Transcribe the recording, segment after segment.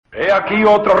He aquí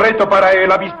otro reto para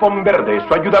el Avispón Verde,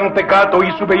 su ayudante Cato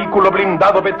y su vehículo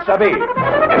blindado Betsabé.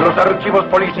 En los archivos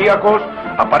policíacos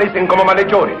aparecen como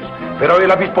malhechores, pero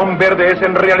el Avispón Verde es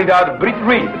en realidad Britt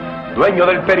Reed, dueño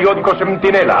del periódico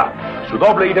Centinela. Su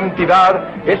doble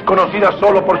identidad es conocida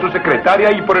solo por su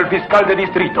secretaria y por el fiscal de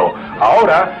distrito.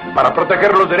 Ahora, para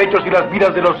proteger los derechos y las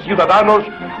vidas de los ciudadanos,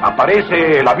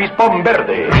 aparece el Avispón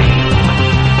Verde.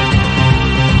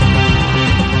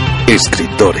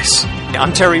 Escritores.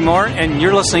 I'm Terry Moore, and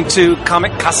you're listening to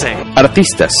Kamikaze.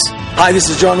 Artistas. Hi, this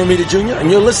is John Romita Jr.,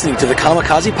 and you're listening to the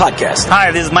Kamikaze Podcast.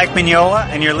 Hi, this is Mike Mignola,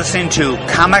 and you're listening to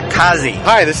Kamikaze.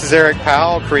 Hi, this is Eric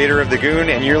Powell, creator of The Goon,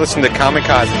 and you're listening to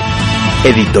Kamikaze.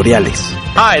 Editoriales.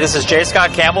 Hi, this is J.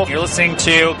 Scott Campbell. You're listening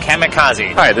to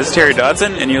Kamikaze. Hi, this is Terry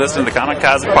Dodson, and you're listening to the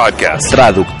Kamikaze Podcast.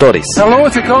 Traductores. Hello,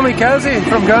 it's Kamikaze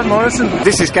from Grant Morrison.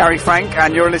 This is Gary Frank,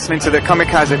 and you're listening to the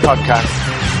Kamikaze Podcast.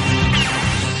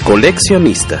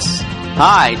 Coleccionistas.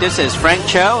 Hi, this is Frank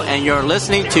Cho, and you're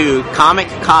listening to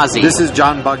Kamikaze. This is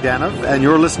John Bogdanov, and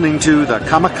you're listening to the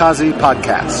Kamikaze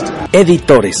Podcast.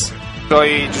 Editores.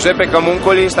 Soy Giuseppe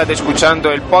Camuncoli, state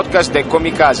escuchando el podcast de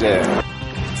Kamikaze.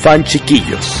 Fan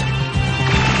chiquillos.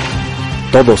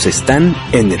 Todos están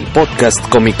en el podcast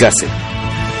Kamikaze.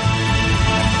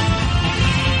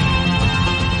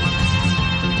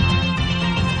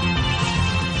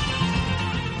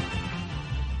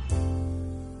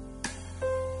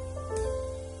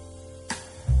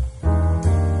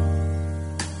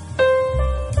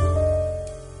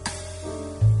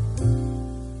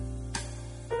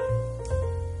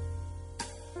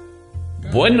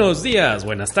 Buenos días,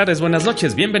 buenas tardes, buenas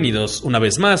noches, bienvenidos una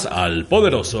vez más al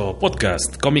poderoso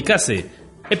podcast Kamikaze,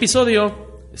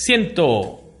 episodio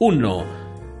 101.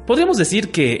 Podríamos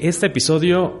decir que este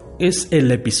episodio es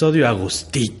el episodio a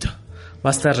gustito. Va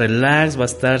a estar relax, va a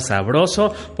estar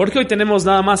sabroso, porque hoy tenemos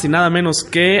nada más y nada menos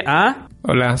que a...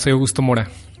 Hola, soy Augusto Mora.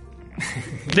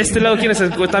 De este lado, ¿quién es?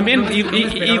 También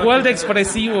igual de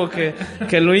expresivo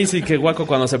que Luis y que Guaco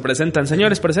cuando se presentan.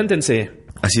 Señores, preséntense.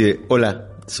 Así de, hola,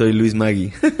 soy Luis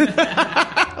Magui.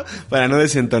 Para no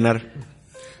desentonar.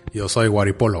 Yo soy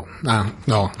Guaripolo.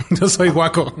 No, yo soy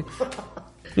Guaco.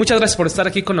 Muchas gracias por estar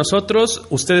aquí con nosotros.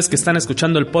 Ustedes que están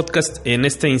escuchando el podcast en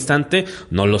este instante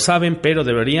no lo saben, pero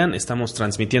deberían. Estamos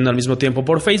transmitiendo al mismo tiempo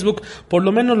por Facebook. Por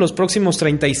lo menos los próximos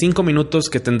 35 minutos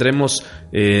que tendremos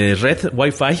red,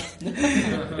 Wi-Fi.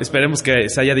 Esperemos que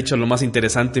se haya dicho lo más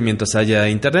interesante mientras haya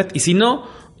internet. Y si no,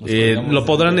 lo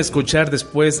podrán escuchar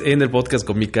después en el podcast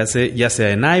Kamikaze, ya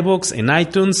sea en iVoox, en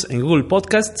iTunes, en Google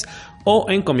Podcasts o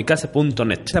en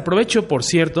kamikaze.net. Aprovecho, por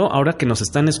cierto, ahora que nos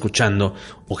están escuchando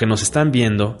o que nos están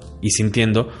viendo y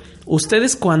sintiendo,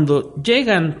 ustedes cuando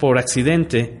llegan por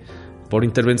accidente, por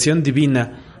intervención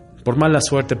divina, por mala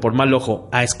suerte, por mal ojo,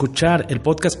 a escuchar el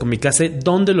podcast Kamikaze,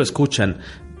 ¿dónde lo escuchan?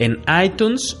 En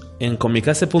iTunes, en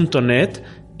kamikaze.net,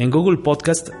 en Google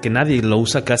Podcast, que nadie lo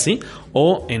usa casi,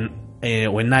 o en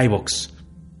iVoox.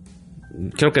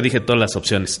 Creo que dije todas las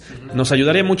opciones. Nos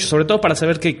ayudaría mucho, sobre todo para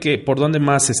saber por dónde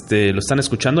más lo están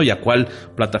escuchando y a cuál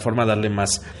plataforma darle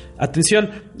más atención.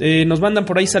 Nos mandan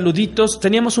por ahí saluditos.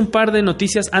 Teníamos un par de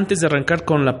noticias antes de arrancar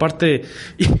con la parte,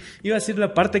 iba a decir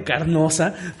la parte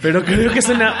carnosa, pero creo que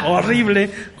suena horrible,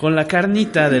 con la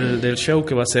carnita del show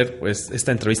que va a ser pues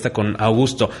esta entrevista con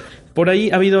Augusto. Por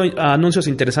ahí ha habido anuncios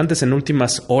interesantes en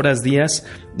últimas horas, días,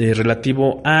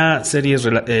 relativo a series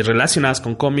relacionadas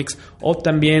con cómics o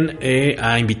también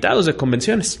a invitados de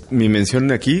convenciones. Mi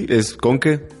mención aquí es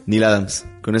Conque, Neil Adams.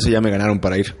 Con eso ya me ganaron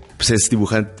para ir. Pues es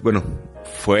dibujante,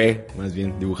 fue más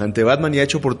bien dibujante de Batman y ha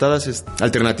hecho portadas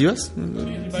alternativas.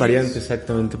 Variantes,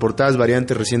 exactamente. Portadas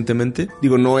variantes recientemente.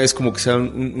 Digo, no es como que sea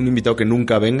un invitado que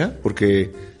nunca venga,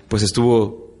 porque pues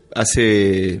estuvo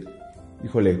hace...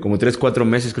 como 3-4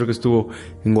 meses creo que estuvo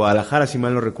en Guadalajara, si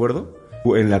mal no recuerdo.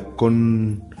 En la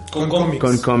Con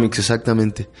Comics,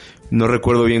 exactamente. No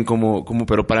recuerdo bien cómo,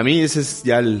 pero para mí ese es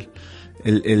ya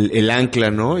el ancla,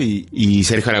 ¿no? Y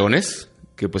Sergio Aragonés,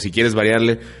 que pues si quieres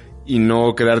variarle y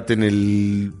no quedarte en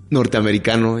el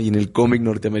norteamericano y en el cómic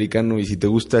norteamericano, y si te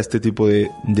gusta este tipo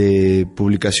de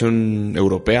publicación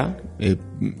europea,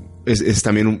 es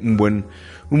también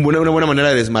una buena manera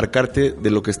de desmarcarte de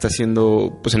lo que está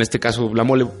haciendo, pues en este caso, La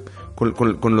Mole,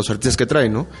 con los artistas que trae,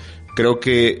 ¿no? Creo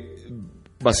que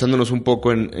basándonos un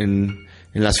poco en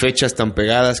las fechas tan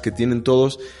pegadas que tienen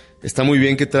todos, está muy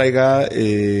bien que traiga,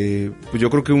 pues yo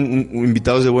creo que un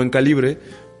invitados de buen calibre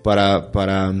para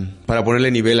ponerle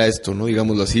nivel a esto, ¿no?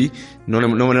 Digámoslo así, no a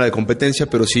manera de competencia,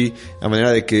 pero sí a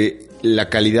manera de que la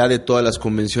calidad de todas las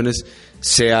convenciones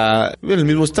sea el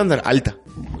mismo estándar, alta.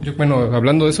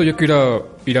 Hablando de eso, yo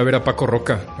quiero ir a ver a Paco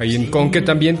Roca, ahí en Conque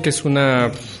también, que es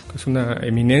una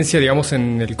eminencia, digamos,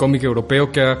 en el cómic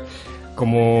europeo, que ha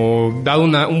como dado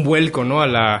un vuelco, ¿no?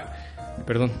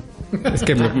 Perdón, es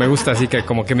que me gusta así, que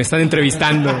como que me están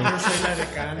entrevistando.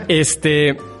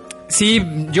 Sí,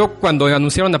 yo cuando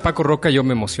anunciaron a Paco Roca yo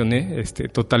me emocioné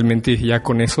totalmente, y ya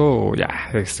con eso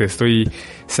ya estoy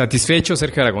satisfecho.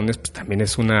 Sergio Aragonés pues también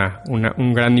es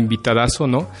un gran invitadazo,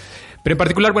 ¿no? Pero en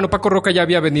particular, Paco Roca ya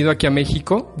había venido aquí a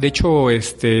México. De hecho,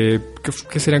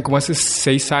 ¿qué serían? Como hace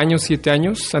 6 años, 7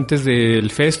 años, antes del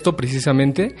Festo,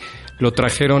 precisamente, lo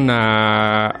trajeron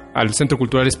al Centro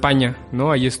Cultural España,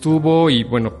 ¿no? Ahí estuvo y,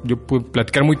 yo pude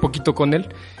platicar muy poquito con él.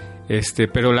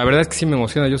 Pero la verdad es que sí me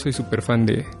emociona. Yo soy súper fan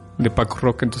de Paco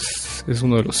Roca, entonces es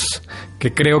uno de los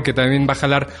que creo que también va a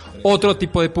jalar otro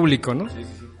tipo de público, ¿no?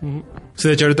 Sí,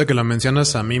 de hecho, ahorita que lo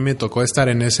mencionas, a mí me tocó estar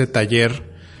en ese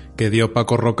taller que dio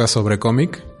Paco Roca sobre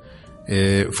cómic.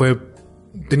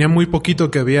 Tenía muy poquito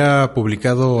que había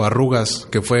publicado Arrugas,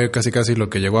 que fue casi lo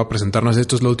que llegó a presentarnos.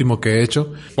 Esto es lo último que he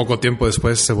hecho. Poco tiempo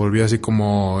después se volvió así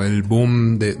como el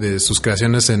boom de sus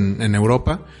creaciones en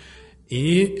Europa.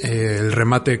 Y el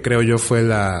remate, creo yo, fue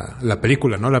la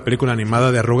película, ¿no? La película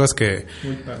animada de Arrugas, que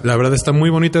la verdad está muy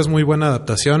bonita, es muy buena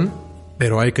adaptación,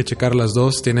 pero hay que checar las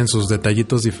dos. Tienen sus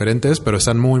detallitos diferentes, pero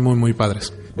están muy, muy, muy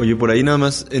padres. Oye, por ahí nada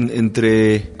más,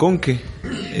 entre Conque,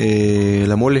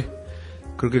 La Mole,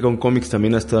 creo que Con Comics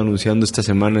también ha estado anunciando esta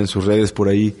semana en sus redes por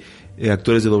ahí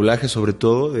actores de doblaje, sobre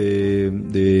todo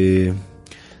de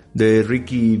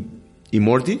Ricky y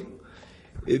Morty.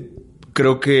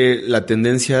 Creo que la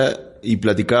tendencia, y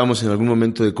platicábamos en algún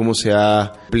momento de cómo se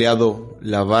ha empleado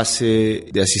la base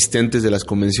de asistentes de las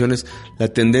convenciones, la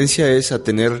tendencia es a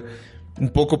tener un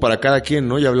poco para cada quien,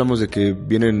 ¿no? Ya hablamos de que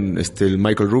vienen el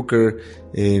Michael Rooker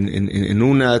en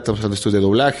una, estamos hablando de estos de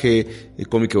doblaje, el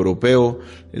cómic europeo.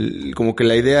 Como que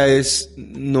la idea es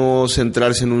no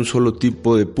centrarse en un solo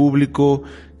tipo de público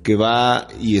que va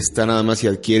y está nada más y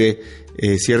adquiere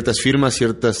ciertas firmas,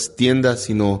 ciertas tiendas,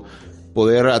 sino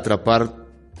poder atrapar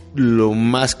lo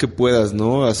más que puedas,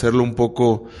 ¿no? Hacerlo un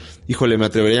poco, me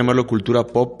atrevería a llamarlo cultura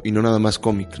pop y no nada más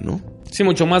cómic, ¿no? Sí,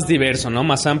 mucho más diverso, ¿no?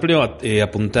 Más amplio,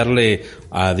 apuntarle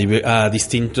a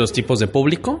distintos tipos de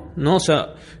público, ¿no? O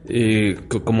sea,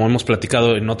 como hemos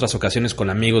platicado en otras ocasiones con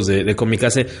amigos de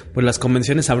Comicase, pues las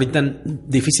convenciones ahorita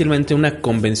difícilmente una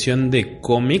convención de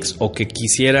cómics o que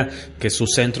quisiera que su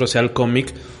centro sea el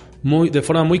cómic, de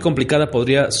forma muy complicada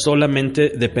podría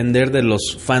solamente depender de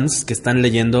los fans que están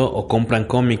leyendo o compran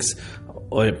cómics,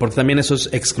 porque también eso es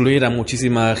excluir a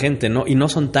muchísima gente, ¿no? Y no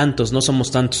son tantos, no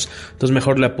somos tantos. Entonces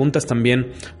mejor le apuntas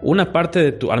también una parte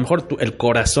de a lo mejor el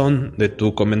corazón de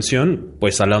tu convención,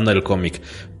 pues a la onda del cómic,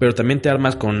 pero también te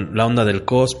armas con la onda del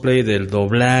cosplay, del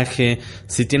doblaje,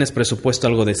 si tienes presupuesto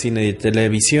algo de cine y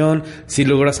televisión, si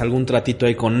logras algún tratito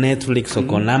ahí con Netflix o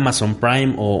con Amazon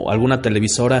Prime o alguna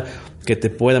televisora que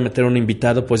te pueda meter un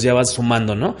invitado, pues ya vas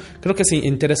sumando, ¿no? Creo que sí,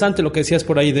 interesante lo que decías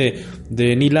por ahí de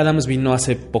Neil Adams. Vino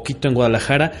hace poquito en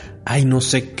Guadalajara. No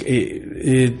sé,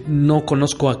 no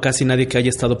conozco a casi nadie que haya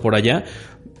estado por allá.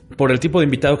 Por el tipo de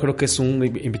invitado, creo que es un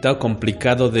invitado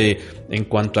complicado en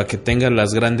cuanto a que tenga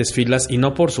las grandes filas, y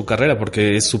no por su carrera,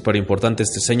 porque es súper importante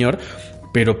este señor,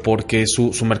 pero porque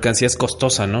su mercancía es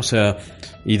costosa, ¿no? O sea,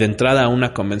 y de entrada a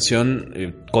una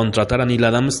convención, contratar a Neil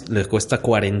Adams le cuesta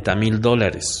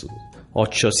 $40,000,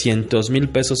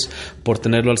 $800,000 por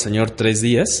tenerlo al señor 3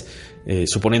 días,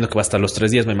 suponiendo que va a estar los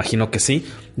 3 días, me imagino que sí.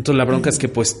 Entonces la bronca es que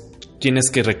pues tienes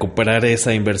que recuperar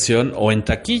esa inversión o en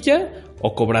taquilla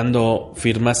o cobrando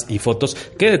firmas y fotos,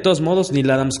 que de todos modos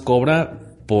Neil Adams cobra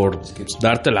por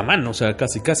darte la mano, o sea,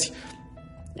 casi.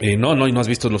 No has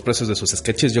visto los precios de sus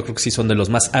sketches. Yo creo que sí son de los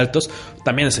más altos.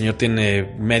 También el señor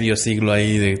tiene medio siglo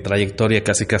ahí de trayectoria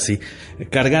casi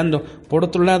cargando. Por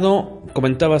otro lado,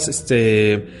 comentabas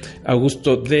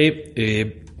Augusto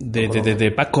de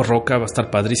Paco Roca, va a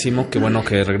estar padrísimo. Qué bueno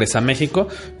que regresa a México.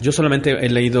 Yo solamente he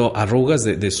leído Arrugas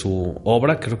de su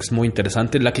obra, creo que es muy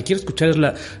interesante. La que quiero escuchar es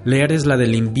la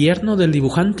del invierno del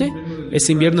dibujante.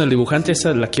 Ese invierno del dibujante,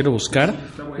 esa la quiero buscar.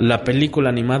 La película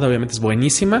animada obviamente es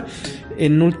buenísima.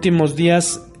 En últimos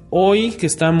días, hoy que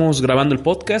estamos grabando el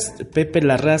podcast, Pepe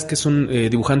Larraz, que es un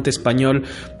dibujante español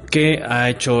que ha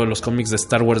hecho los cómics de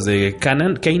Star Wars de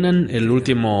Kanan, el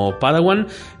último Padawan,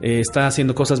 está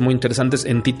haciendo cosas muy interesantes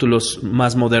en títulos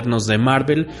más modernos de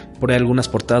Marvel. Por ahí algunas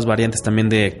portadas variantes también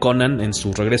de Conan en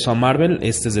su regreso a Marvel.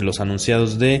 Este es de los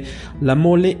anunciados de La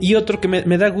Mole. Y otro que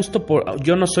me da gusto,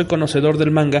 yo no soy conocedor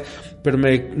del manga, pero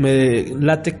me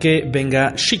late que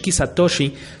venga Shiki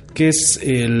Satoshi, que es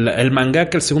el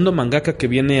mangaka, el segundo mangaka que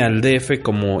viene al DF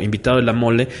como invitado de La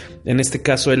Mole. En este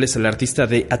caso él es el artista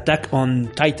de Attack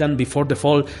on Titan Before the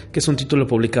Fall, que es un título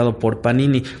publicado por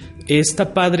Panini.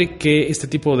 Está padre que este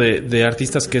tipo de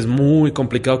artistas, que es muy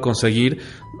complicado conseguir,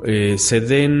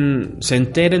 se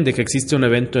enteren de que existe un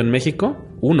evento en México,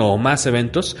 uno o más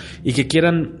eventos, y que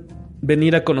quieran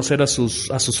venir a conocer a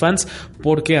sus fans,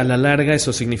 porque a la larga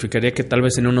eso significaría que tal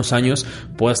vez en unos años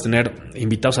puedas tener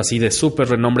invitados así de súper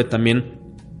renombre también,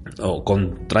 o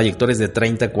con trayectorias de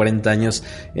 30, 40 años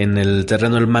en el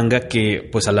terreno del manga, que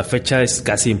pues a la fecha es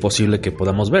casi imposible que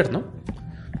podamos ver, ¿no?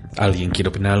 ¿Alguien quiere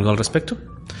opinar algo al respecto?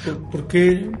 ¿Por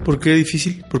qué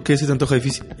difícil? ¿Por qué se te antoja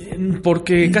difícil?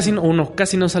 Porque casi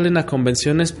no salen a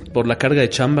convenciones por la carga de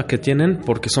chamba que tienen,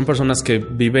 porque son personas que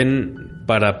viven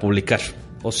para publicar.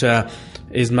 O sea,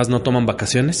 es más, no toman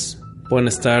vacaciones. Pueden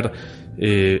estar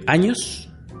años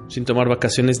sin tomar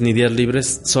vacaciones ni días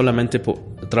libres, solamente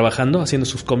trabajando, haciendo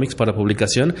sus cómics para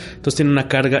publicación. Entonces tienen una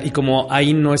carga, y como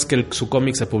ahí no es que su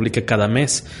cómic se publique cada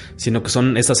mes, sino que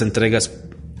son esas entregas,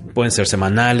 pueden ser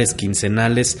semanales,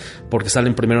 quincenales, porque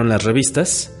salen primero en las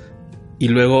revistas y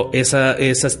luego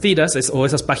esas tiras o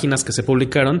esas páginas que se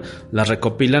publicaron las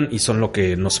recopilan y son lo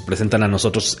que nos presentan a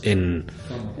nosotros en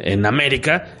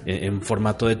América en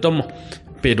formato de tomo.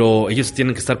 Pero ellos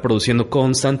tienen que estar produciendo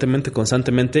constantemente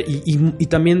y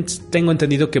también tengo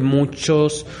entendido que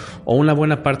muchos o una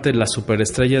buena parte de las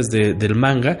superestrellas del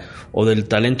manga o del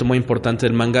talento muy importante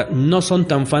del manga no son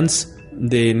tan fans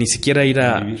de ni siquiera ir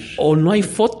o no hay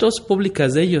fotos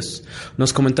públicas de ellos.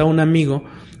 Nos comentaba un amigo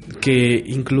que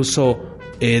incluso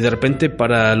de repente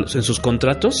en sus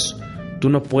contratos tú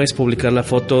no puedes publicar la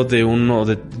foto de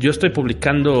yo estoy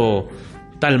publicando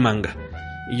tal manga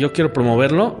y yo quiero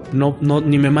promoverlo,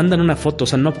 ni me mandan una foto, o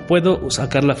sea, no puedo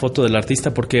sacar la foto del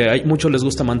artista porque a muchos les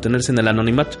gusta mantenerse en el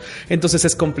anonimato. Entonces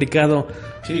es complicado,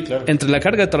 sí, claro, entre la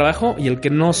carga de trabajo y el que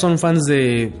no son fans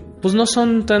pues no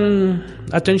son tan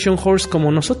attention whores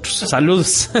como nosotros.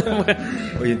 Saludos.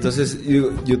 Oye, entonces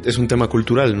es un tema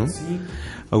cultural, ¿no? Sí.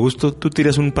 Augusto, ¿tú te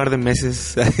irías un par de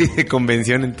meses de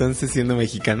convención entonces siendo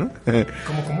mexicano?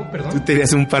 ¿Cómo? Perdón. ¿Tú te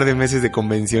irías un par de meses de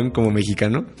convención como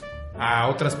mexicano? A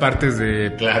otras partes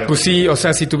de... Claro. Pues sí, o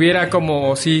sea, si tuviera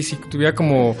como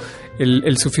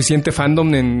el suficiente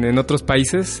fandom en otros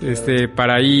países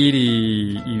para ir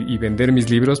y vender mis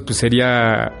libros, pues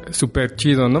sería súper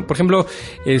chido, ¿no? Por ejemplo,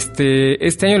 este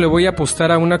año le voy a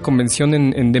apostar a una convención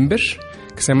en Denver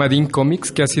que se llama Dean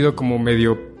Comics, que ha sido como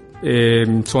medio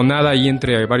sonada ahí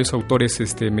entre varios autores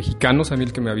mexicanos. A mí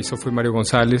el que me avisó fue Mario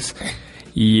González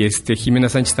y Jimena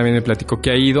Sánchez también me platicó que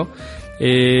ha ido.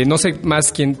 No sé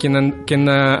más quién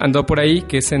ha andado por ahí,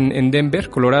 que es en Denver,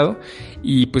 Colorado.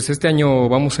 Y pues este año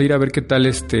vamos a ir a ver qué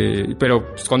tal,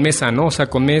 pero pues con mesa, ¿no? O sea,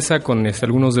 con mesa, con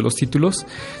algunos de los títulos.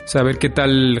 O sea, a ver qué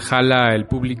tal jala el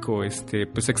público,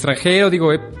 pues extranjero.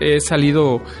 Digo, he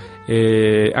salido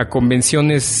a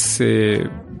convenciones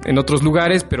en otros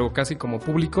lugares, pero casi como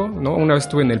público, ¿no? Una vez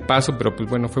estuve en El Paso, pero pues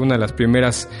bueno, fue una de las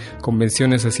primeras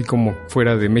convenciones así como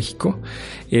fuera de México.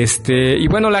 Y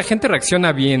bueno, la gente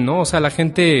reacciona bien, ¿no? O sea, la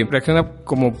gente reacciona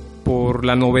como por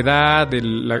la novedad,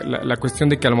 la cuestión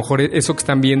de que a lo mejor eso que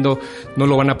están viendo no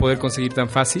lo van a poder conseguir tan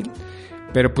fácil.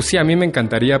 Pero pues sí, a mí me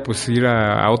encantaría pues ir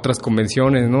a otras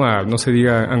convenciones, ¿no? No se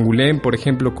diga Angoulême, por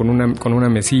ejemplo, con una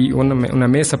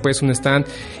mesa, pues un stand.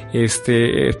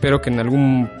 Espero que en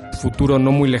algún futuro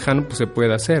no muy lejano pues se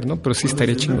pueda hacer, ¿no? Pero sí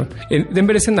estaría chingón.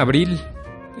 Denver es en abril,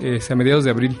 a mediados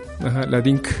de abril. Ajá, la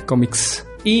Dink Comics.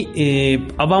 Y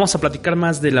vamos a platicar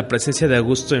más de la presencia de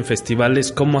Augusto en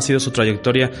festivales, cómo ha sido su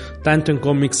trayectoria tanto en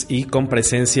cómics y con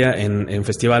presencia en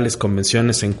festivales,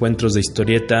 convenciones, encuentros de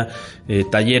historieta,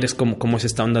 talleres, cómo es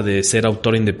esta onda de ser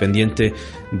autor independiente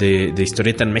de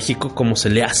historieta en México, cómo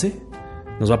se le hace.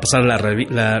 Nos va a pasar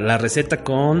la receta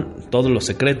con todos los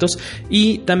secretos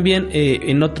y también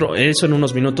eso en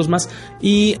unos minutos más.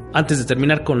 Y antes de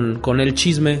terminar con el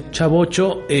chisme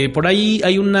chavocho, por ahí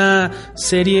hay una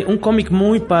serie, un cómic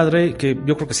muy padre que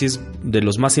yo creo que sí es de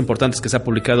los más importantes que se ha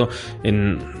publicado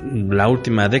en la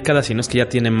última década, si no es que ya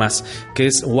tiene más, que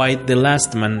es White the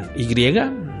Last Man,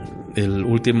 el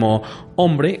último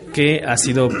hombre, que ha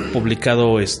sido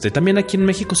publicado también aquí en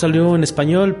México, salió en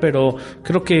español, pero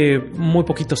creo que muy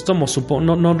poquitos tomos,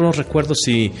 no recuerdo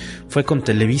si fue con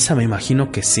Televisa, me imagino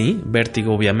que sí,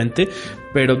 Vértigo obviamente,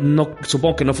 pero no,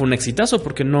 supongo que no fue un exitazo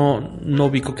porque no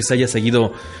ubico que se haya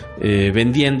seguido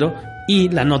vendiendo. Y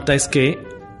la nota es que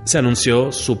se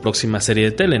anunció su próxima serie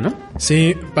de tele, ¿no?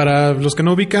 Sí, para los que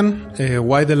no ubican,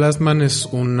 Why the Last Man es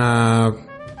una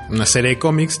serie de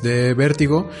cómics de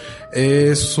Vértigo.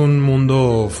 Es un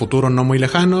mundo futuro no muy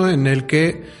lejano en el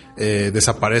que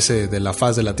desaparece de la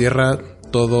faz de la Tierra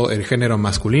todo el género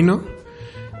masculino,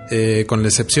 con la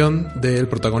excepción del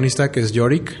protagonista, que es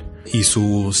Yorick, y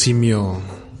su simio.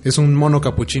 Es un mono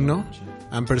capuchino,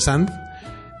 ampersand,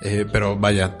 pero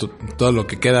vaya, todo lo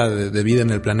que queda de vida en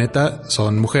el planeta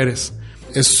son mujeres.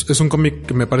 Es un cómic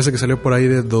que me parece que salió por ahí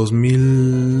de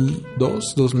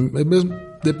 2002,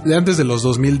 de antes de los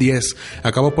 2010,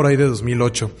 acabó por ahí de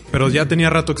 2008, pero ya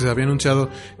tenía rato que se había anunciado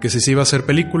que si se iba a hacer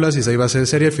películas y se iba a hacer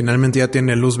serie. Finalmente ya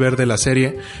tiene luz verde la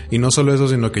serie, y no solo eso,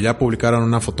 sino que ya publicaron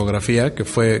una fotografía que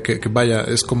fue, que vaya,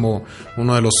 es como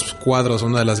uno de los cuadros,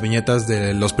 una de las viñetas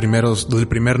de los primeros, del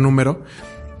primer número.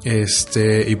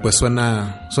 Y pues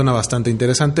suena bastante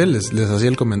interesante. Les hacía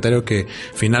el comentario que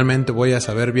finalmente voy a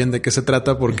saber bien de qué se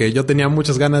trata, porque yo tenía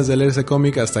muchas ganas de leer ese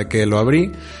cómic hasta que lo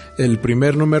abrí, el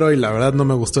primer número, y la verdad no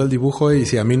me gustó el dibujo, y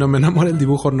si a mí no me enamora el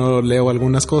dibujo no leo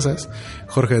algunas cosas.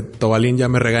 Jorge Tobalín ya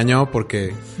me regañó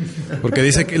porque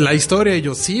dice que la historia, y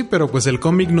yo sí, pero pues el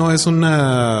cómic no es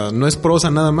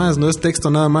prosa nada más, no es texto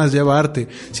nada más, lleva arte.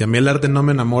 Si a mí el arte no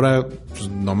me enamora,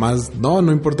 pues nomás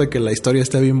no importa que la historia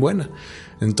esté bien buena.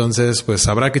 Entonces, pues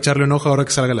habrá que echarle un ojo ahora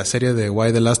que salga la serie de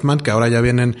Why the Last Man, que ahora ya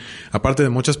vienen, aparte de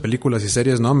muchas películas y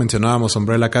series, ¿no? Mencionábamos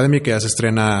Umbrella Academy, que ya se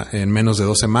estrena en menos de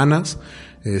 2 semanas.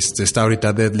 Está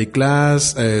ahorita Deadly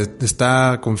Class,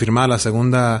 está confirmada la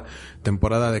segunda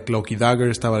temporada de Cloak y Dagger,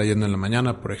 estaba leyendo en la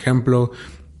mañana, por ejemplo.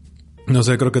 No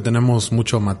sé, creo que tenemos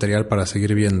mucho material para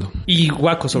seguir viendo. Y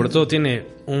Waco, sobre todo, tiene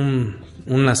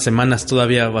unas semanas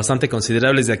todavía bastante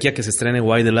considerables de aquí a que se estrene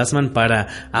Why the Last Man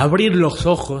para abrir los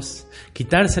ojos,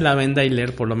 quitarse la venda y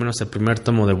leer por lo menos el primer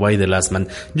tomo de Why the Last Man.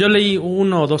 Yo leí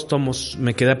 1 o 2 tomos,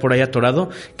 me quedé por ahí atorado.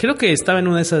 Creo que estaba en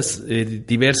una de esas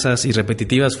diversas y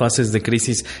repetitivas fases de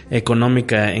crisis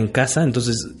económica en casa,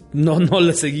 entonces no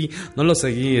lo seguí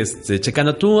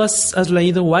checando. ¿Tú has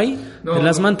leído Why the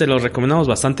Last Man? Te lo recomendamos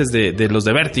bastantes de los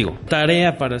de Vértigo.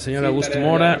 Tarea para el señor Augusto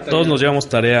Mora. Todos nos llevamos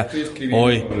tarea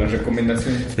hoy. Las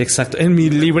recomendaciones. Exacto. En mi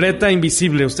libreta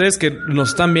invisible. Ustedes que nos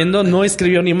están viendo, no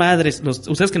escribió ni madres.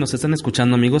 Ustedes que nos están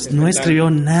escuchando, amigos, no escribió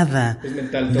nada. Es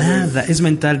mental. Nada. Es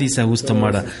mental, dice Augusto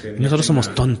Mora. Nosotros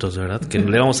somos tontos, ¿verdad? Que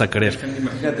le vamos a creer.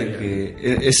 Imagínate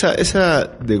que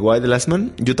esa de Why the Last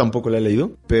Man, yo tampoco la he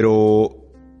leído, pero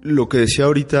lo que decía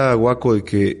ahorita Waco de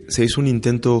que se hizo un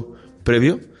intento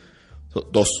previo,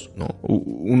 2, ¿no?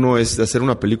 Uno es hacer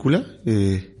una película,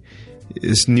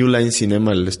 es New Line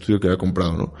Cinema el estudio que había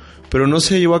comprado, ¿no? Pero no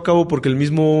se llevó a cabo porque el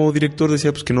mismo director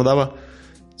decía pues que no daba.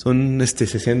 Son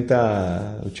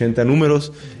 60, 80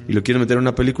 números y lo quieren meter en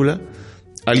una película.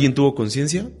 Alguien tuvo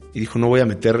conciencia y dijo, no voy a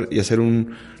meter y hacer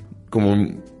como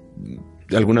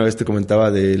alguna vez te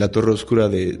comentaba de La Torre Oscura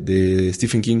de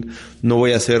Stephen King, no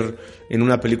voy a hacer en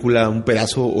una película un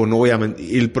pedazo, o no voy a...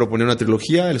 Él proponía una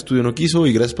trilogía, el estudio no quiso,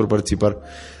 y gracias por participar.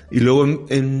 Y luego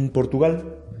en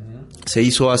Portugal se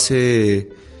hizo hace,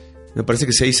 me parece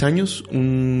que 6 años,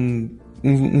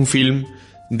 un film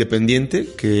independiente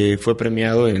que fue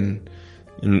premiado en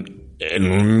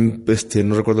un,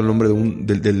 no recuerdo el nombre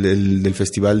del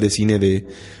festival de cine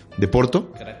de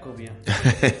Porto. Cracovia.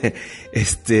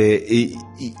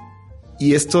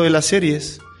 Y esto de las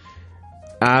series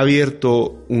ha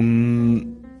abierto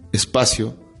un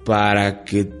espacio para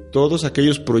que todos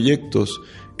aquellos proyectos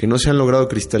que no se han logrado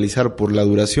cristalizar por la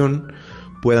duración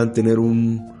puedan tener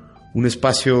un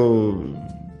espacio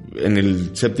en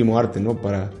el séptimo arte, ¿no?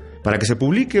 Para que se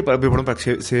publique, para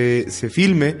que se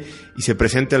filme y se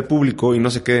presente al público y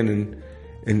no se queden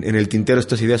en el tintero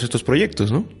estas ideas o estos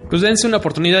proyectos, ¿no? Pues dense una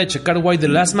oportunidad de checar Why the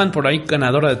Last Man, por ahí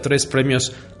ganadora de 3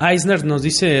 premios Eisner. Nos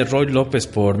dice Roy López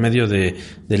por medio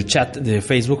del chat de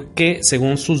Facebook que,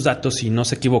 según sus datos, si no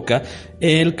se equivoca,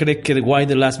 él cree que Why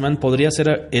the Last Man podría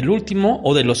ser el último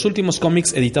o de los últimos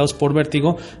cómics editados por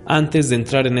Vértigo antes de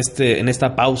entrar en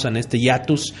esta pausa, en este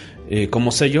hiatus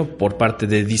como sello por parte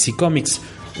de DC Comics.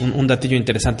 Un datillo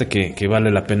interesante que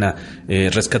vale la pena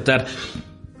rescatar.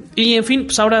 Y en fin,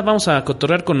 pues ahora vamos a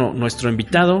cotorrear con nuestro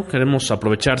invitado. Queremos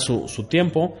aprovechar su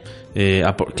tiempo.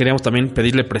 Queríamos también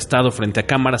pedirle prestado frente a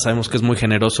cámara. Sabemos que es muy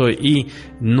generoso y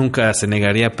nunca se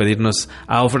negaría a pedirnos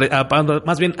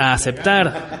más bien a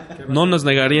aceptar. No nos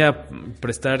negaría a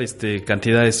prestar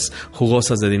cantidades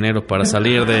jugosas de dinero para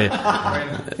salir de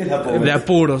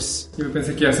apuros. Yo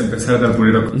pensé que ibas a empezar de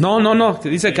apurero. No,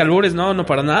 dice que albures, no,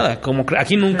 para nada. Como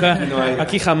aquí nunca,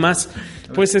 aquí jamás.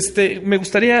 Pues me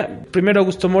gustaría, primero,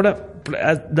 Augusto Mora,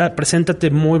 preséntate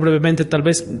muy brevemente, tal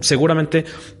vez. Seguramente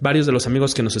varios de los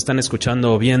amigos que nos están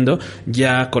escuchando o viendo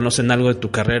ya conocen algo de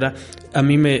tu carrera. A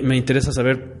mí me interesa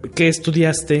saber qué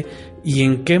estudiaste y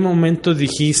en qué momento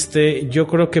dijiste, yo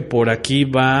creo que por aquí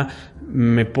va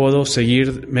me puedo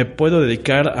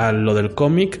dedicar a lo del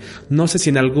cómic. No sé si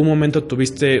en algún momento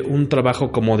tuviste un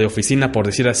trabajo como de oficina, por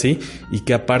decir así, y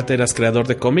que aparte eras creador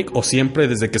de cómic, o siempre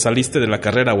desde que saliste de la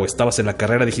carrera o estabas en la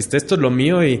carrera dijiste, esto es lo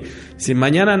mío y si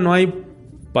mañana no hay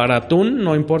para Toon,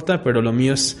 no importa, pero lo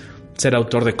mío es ser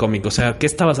autor de cómic. O sea, ¿qué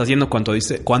estabas haciendo cuando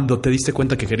te diste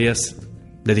cuenta que querías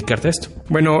dedicarte a esto?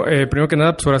 Bueno, primero que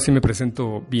nada, pues ahora sí me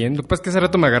presento bien. Lo que pasa es que hace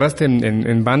rato me agarraste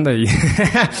en banda y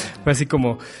fue así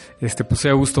como, pues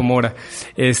soy Augusto Mora.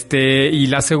 Y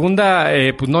la segunda,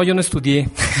 pues no, yo no estudié.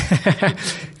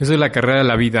 Yo soy la carrera de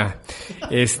la vida.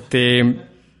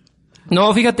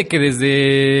 No, fíjate que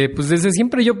desde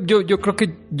siempre yo creo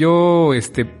que yo,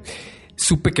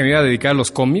 supe que me iba a dedicar a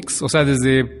los cómics. O sea,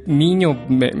 desde niño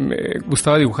me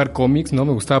gustaba dibujar cómics, ¿no?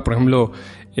 Me gustaba, por ejemplo,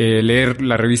 leer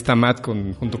la revista Mad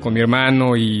junto con mi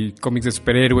hermano y cómics de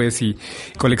superhéroes y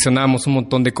coleccionábamos un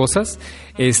montón de cosas.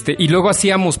 Y luego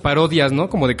hacíamos parodias, ¿no?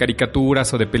 Como de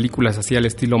caricaturas o de películas así al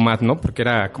estilo Mad, ¿no? Porque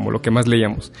era como lo que más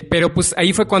leíamos. Pero pues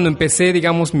ahí fue cuando empecé,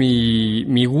 digamos,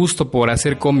 mi gusto por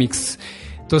hacer cómics.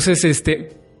 Entonces,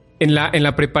 en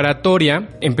la preparatoria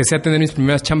empecé a tener mis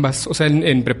primeras chambas. O sea,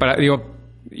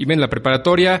 iba en la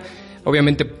preparatoria.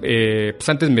 Obviamente, pues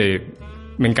antes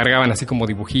me encargaban así como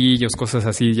dibujillos, cosas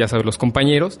así, ya sabes, los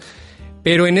compañeros.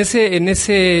 Pero en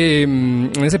ese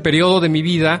periodo de mi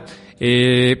vida,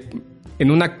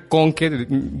 en una conque,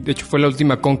 de hecho fue la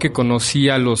última conque, conocí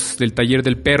a los del Taller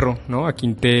del Perro, ¿no? A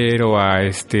Quintero, a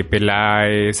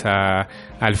Peláez,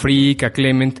 al Frick, a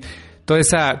Clement.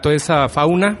 Toda esa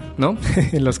fauna, ¿no?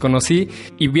 Los conocí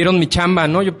y vieron mi chamba,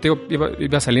 ¿no? Yo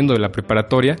iba saliendo de la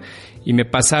preparatoria y me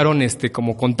pasaron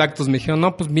como contactos. Me dijeron,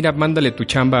 no, pues mira, mándale tu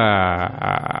chamba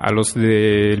a los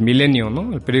del Milenio,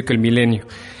 ¿no? El periódico El Milenio.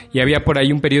 Y había por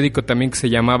ahí un periódico también que se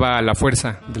llamaba La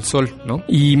Fuerza del Sol, ¿no?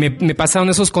 Y me pasaron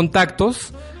esos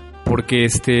contactos porque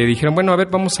dijeron, bueno, a ver,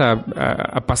 vamos a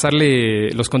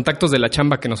pasarle los contactos de la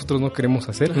chamba que nosotros no queremos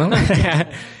hacer, ¿no?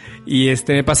 Y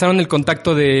me pasaron el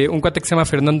contacto de un cuate que se llama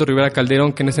Fernando Rivera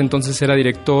Calderón, que en ese entonces era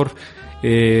director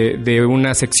de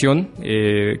una sección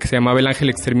que se llamaba El Ángel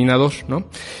Exterminador, ¿no?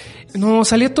 No,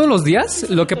 salía todos los días.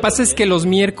 Lo que pasa es que los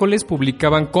miércoles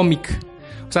publicaban cómic.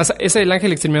 O sea, ese El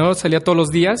Ángel Exterminador salía todos los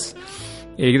días.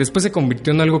 Después se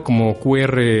convirtió en algo como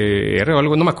QRR o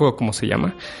algo, no me acuerdo cómo se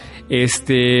llama.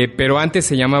 Pero antes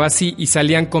se llamaba así y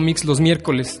salían cómics los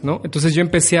miércoles, ¿no? Entonces yo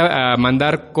empecé a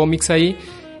mandar cómics ahí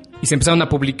y se empezaron a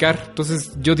publicar.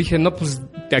 Entonces yo dije, no, pues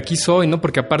de aquí soy, ¿no?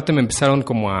 Porque aparte me empezaron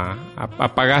como a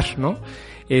pagar, ¿no?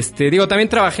 También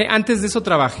antes de eso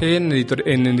trabajé en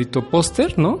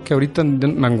Editopóster, ¿no? Que ahorita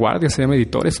en Vanguardia se llama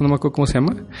Editores, no me acuerdo cómo se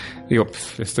llama.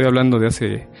 Pues estoy hablando de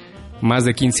hace más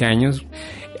de 15 años.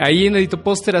 Ahí en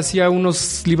Editopóster hacía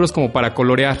unos libros como para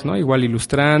colorear, ¿no? Igual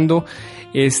ilustrando.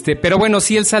 Pero bueno,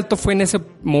 sí, el salto fue en ese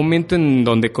momento en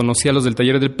donde conocí a los del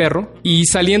Taller del Perro. Y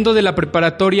saliendo de la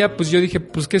preparatoria, pues yo dije,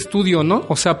 pues, ¿qué estudio, no?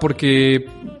 O sea, porque,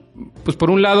 pues,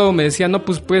 por un lado me decían, no,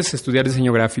 pues, puedes estudiar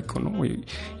diseño gráfico, ¿no? Y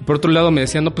por otro lado me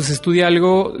decían, no, pues, estudia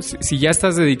algo, si ya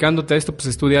estás dedicándote a esto, pues,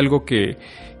 estudia algo que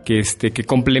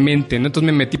complemente, ¿no?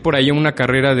 Entonces me metí por ahí en una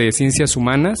carrera de ciencias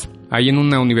humanas, ahí en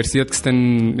una universidad que está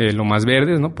en Lomas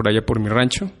Verdes, ¿no? Por allá por mi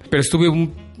rancho. Pero estuve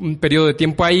un periodo de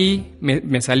tiempo ahí,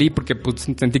 me salí porque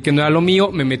pues, sentí que no era lo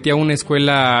mío, me metí a una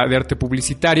escuela de arte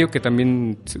publicitario que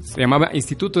también se llamaba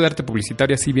Instituto de Arte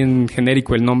Publicitario, así bien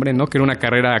genérico el nombre, ¿no? Que era una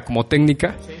carrera como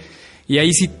técnica. Sí. Y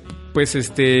ahí sí,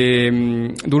 pues,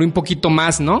 duré un poquito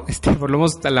más, ¿no? Por lo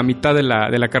menos a la mitad de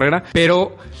la carrera,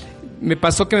 pero me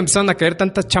pasó que me empezaron a caer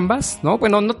tantas chambas, ¿no?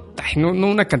 Bueno, no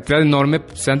una cantidad enorme,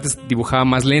 pues antes dibujaba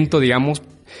más lento, digamos,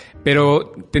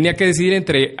 pero tenía que decidir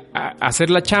entre hacer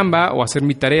la chamba o hacer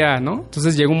mi tarea, ¿no?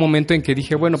 Entonces llegó un momento en que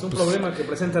dije, bueno, es un problema que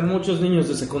presentan muchos niños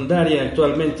de secundaria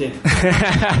actualmente.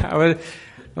 A ver,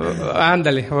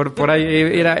 ándale, por ahí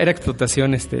era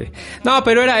explotación, No,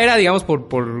 pero era digamos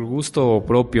por gusto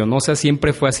propio, ¿no? O sea,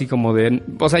 siempre fue así como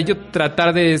o sea, yo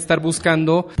tratar de estar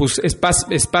buscando pues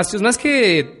espacios, más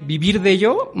que vivir de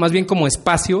ello, más bien como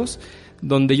espacios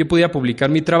donde yo pudiera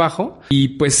publicar mi trabajo y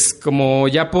pues como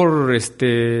ya como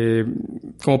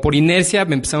por inercia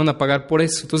me empezaron a pagar por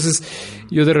eso. Entonces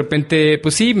yo de repente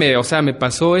pues sí, me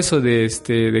pasó eso de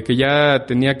que ya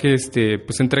tenía que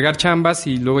pues entregar chambas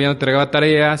y luego ya no entregaba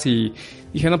tareas y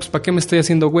dije, no, pues ¿para qué me estoy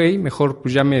haciendo güey? Mejor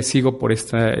pues ya me sigo por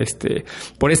este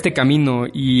camino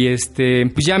y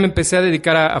pues ya me empecé a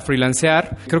dedicar a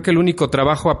freelancear. Creo que el único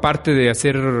trabajo aparte de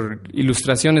hacer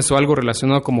ilustraciones o algo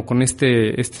relacionado como con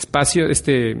este espacio,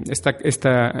 este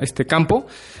campo,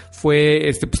 fue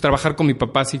pues trabajar con mi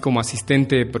papá así como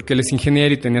asistente, porque él es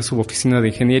ingeniero y tenía su oficina de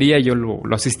ingeniería y yo lo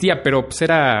asistía, pero pues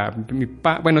era mi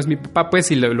papá, bueno, es mi papá pues,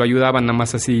 y lo ayudaba nada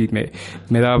más así,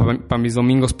 me daba para mis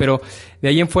domingos, pero de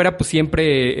ahí en fuera pues siempre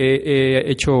he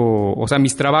hecho, o sea,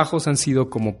 mis trabajos han sido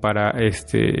como para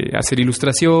hacer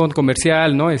ilustración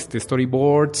comercial, ¿no?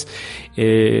 Storyboards.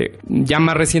 Ya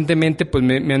más recientemente pues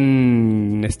me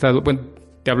han estado, bueno,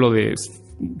 te hablo de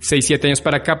 6-7 años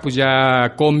para acá, pues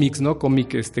ya cómics, ¿no?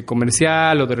 Cómic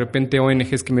comercial, o de repente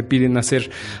ONGs que me piden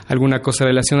hacer alguna cosa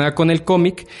relacionada con el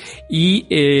cómic.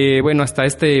 Y bueno, hasta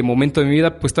este momento de mi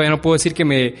vida pues todavía no puedo decir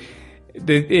que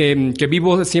que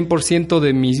vivo 100%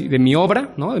 de mi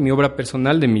obra, ¿no? De mi obra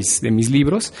personal, de mis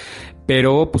libros,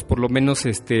 pero pues por lo menos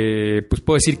pues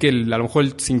puedo decir que a lo mejor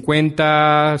el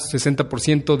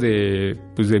 50-60% de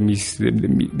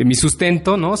mi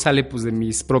sustento, ¿no? Sale pues de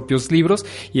mis propios libros,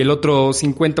 y el otro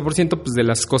 50% pues de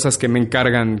las cosas que me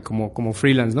encargan como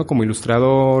freelance, ¿no? Como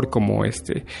ilustrador, como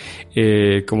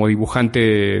como dibujante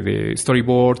de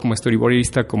storyboard, como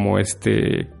storyboardista, como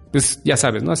pues ya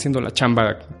sabes, ¿no? Haciendo la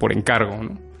chamba por encargo,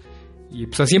 ¿no? Y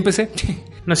pues así empecé.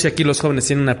 No sé si aquí los jóvenes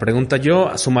tienen una pregunta. Yo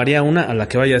sumaría una a la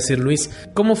que vaya a decir Luis.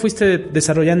 ¿Cómo fuiste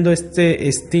desarrollando este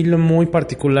estilo muy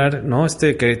particular, ¿no?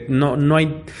 Que no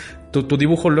hay... Tu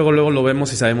dibujo luego lo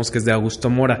vemos y sabemos que es de Augusto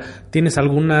Mora. ¿Tienes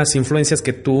algunas influencias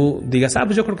que tú digas,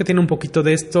 pues yo creo que tiene un poquito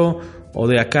de esto o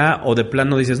de acá, o de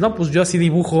plano dices, no, pues yo así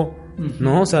dibujo,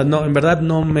 ¿no? O sea, no, en verdad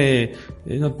no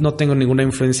tengo ninguna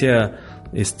influencia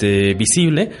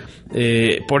visible.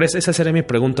 Por eso esa sería mi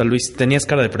pregunta, Luis. Tenías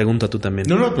cara de pregunta tú también.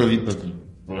 No, pero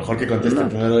mejor que conteste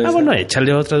primero eso. Bueno,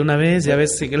 échale otra de una vez, ya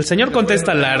ves. El señor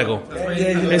contesta largo.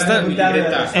 Está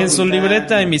en su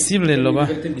libreta invisible, lo va.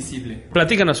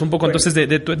 Platícanos un poco entonces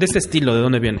de este estilo, ¿de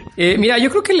dónde viene? Mira, yo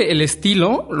creo que el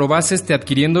estilo lo vas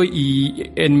adquiriendo,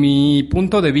 y en mi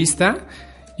punto de vista,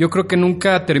 yo creo que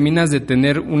nunca terminas de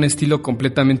tener un estilo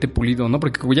completamente pulido, ¿no?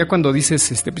 Porque ya cuando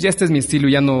dices, pues ya este es mi estilo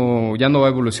y ya no va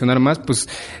a evolucionar más, pues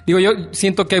digo, yo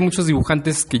siento que hay muchos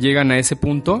dibujantes que llegan a ese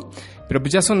punto, pero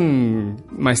pues ya son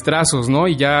maestrazos, ¿no?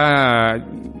 Y ya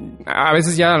a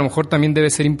veces ya a lo mejor también debe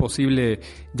ser imposible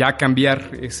ya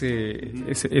cambiar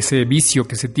ese vicio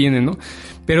que se tiene, ¿no?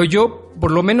 Pero yo,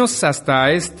 por lo menos hasta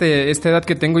esta edad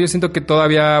que tengo, yo siento que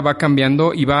todavía va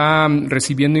cambiando y va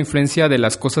recibiendo influencia de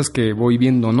las cosas que voy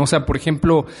viendo, ¿no? O sea, por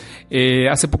ejemplo,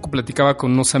 hace poco platicaba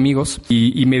con unos amigos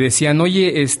y me decían,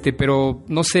 oye, pero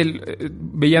no sé,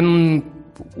 veían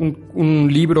un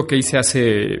libro que hice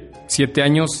hace 7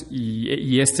 años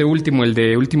y último, el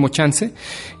de Último Chance,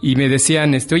 y me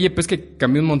decían, oye, pues que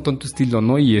cambió un montón tu estilo,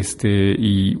 ¿no? Y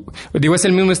digo, es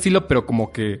el mismo estilo, pero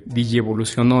como que DJ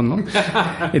evolucionó, ¿no?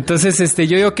 Entonces,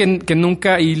 yo digo que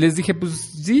nunca, y les dije, pues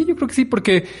sí, yo creo que sí,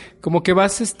 porque como que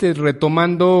vas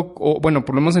retomando, o bueno,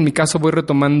 por lo menos en mi caso voy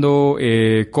retomando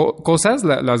cosas,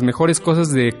 las mejores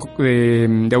cosas de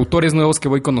autores nuevos que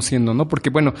voy conociendo, ¿no? Porque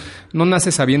bueno, no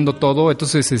naces sabiendo todo.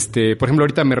 Entonces, por ejemplo,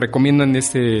 ahorita me recomiendan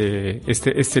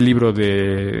este libro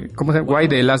de, ¿cómo se llama? Why,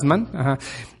 de Last Man. Ajá.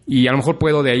 Y a lo mejor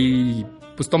puedo de ahí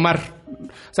pues tomar.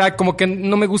 O sea, como que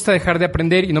no me gusta dejar de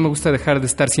aprender y no me gusta dejar de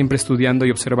estar siempre estudiando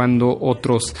y observando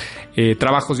otros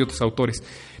trabajos de otros autores.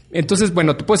 Entonces,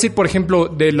 bueno, te puedo decir, por ejemplo,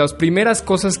 de las primeras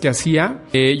cosas que hacía,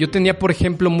 yo tenía, por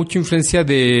ejemplo, mucha influencia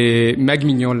de Mike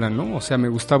Mignola, ¿no? O sea, me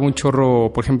gustaba un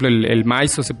chorro, por ejemplo, el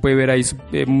Maizo, se puede ver ahí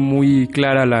muy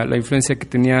clara la influencia que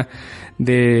tenía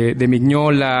de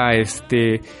Mignola,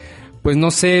 pues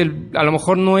no sé, a lo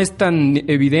mejor no es tan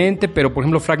evidente, pero por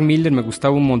ejemplo Frank Miller me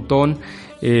gustaba un montón,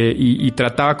 y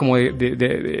trataba como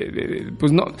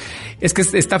pues no, es que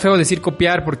está feo decir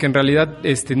copiar, porque en realidad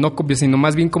no copias, sino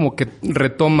más bien como que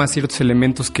retomas ciertos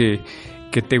elementos que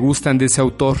te gustan de ese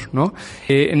autor, ¿no?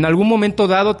 En algún momento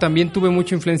dado también tuve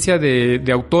mucha influencia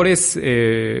de autores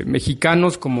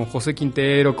mexicanos como José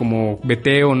Quintero, como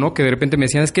Beteo, ¿no? Que de repente me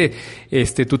decían, es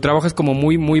que tu trabajo es como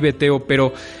muy, muy Beteo,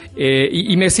 pero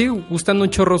y me sigue gustando un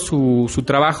chorro su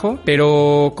trabajo,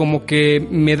 pero como que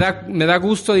me da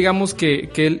gusto, digamos, que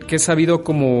he sabido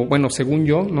como, bueno, según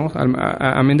yo, ¿no?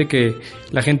 A menos de que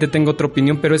la gente tenga otra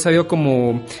opinión, pero he sabido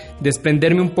como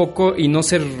desprenderme un poco y no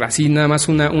ser así nada más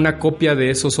una copia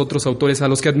de esos otros autores a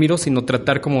los que admiro, sino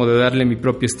tratar como de darle mi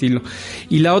propio estilo.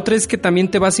 Y la otra es que también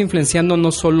te vas influenciando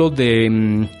no solo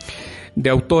de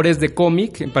autores de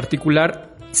cómic en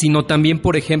particular, sino también,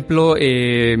 por ejemplo,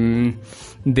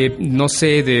 no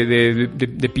sé,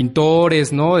 de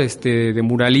pintores, ¿no? De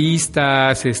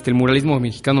muralistas, el muralismo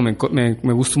mexicano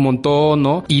me gusta un montón,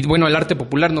 ¿no? Y bueno, el arte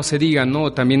popular no se diga,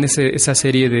 ¿no? También esa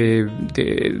serie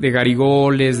de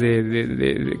garigoles,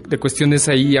 de cuestiones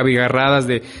ahí abigarradas,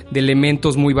 de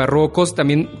elementos muy barrocos,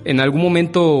 también en algún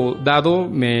momento dado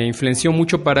me influenció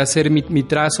mucho para hacer mi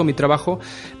trazo, mi trabajo,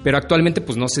 pero actualmente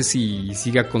pues no sé si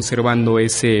siga conservando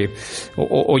ese,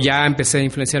 o ya empecé a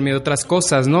influenciarme de otras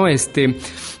cosas, ¿no?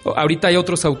 Ahorita hay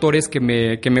otros autores que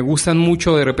me gustan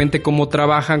mucho, de repente cómo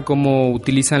trabajan, cómo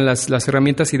utilizan las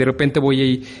herramientas, y de repente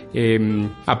voy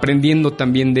aprendiendo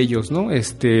también de ellos, ¿no?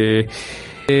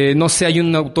 No sé, hay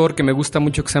un autor que me gusta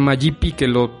mucho que se llama Gippi, que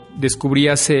lo descubrí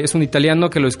es un italiano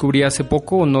que lo descubrí hace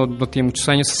poco, no tiene muchos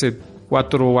años, hace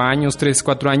 3,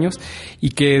 4 años,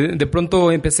 y que de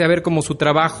pronto empecé a ver como su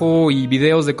trabajo y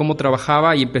videos de cómo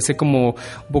trabajaba, y empecé como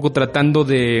un poco tratando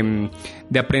de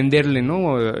aprenderle,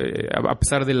 ¿no? A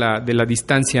pesar de la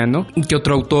distancia, ¿no? ¿Qué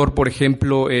otro autor, por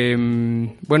ejemplo?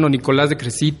 Bueno, Nicolás de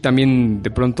Crecy también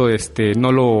de pronto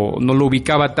no lo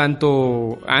ubicaba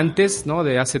tanto antes, ¿no?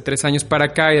 De hace 3 años para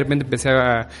acá, y de repente empecé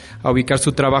a ubicar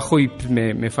su trabajo y pues,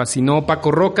 me fascinó.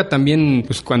 Paco Roca también,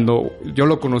 pues cuando yo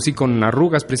lo conocí con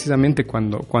Arrugas, precisamente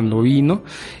cuando vino,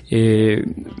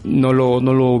 no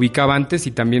lo ubicaba antes,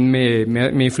 y también me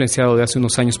ha influenciado de hace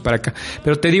unos años para acá.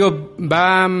 Pero te digo,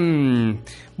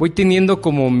 voy teniendo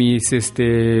como mis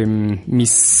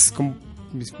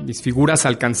figuras a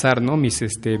alcanzar, ¿no? Mis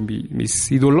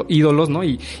ídolos, ¿no?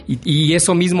 Y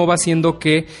eso mismo va haciendo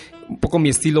que un poco mi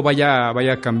estilo vaya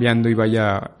cambiando y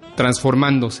vaya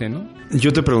transformándose, ¿no?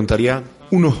 Yo te preguntaría,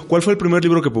 1, ¿cuál fue el primer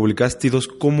libro que publicaste? Y 2,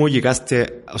 ¿cómo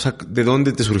llegaste, o sea, de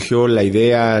dónde te surgió la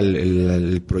idea,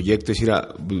 el proyecto? Es decir,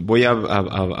 voy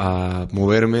a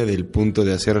moverme del punto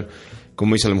de hacer,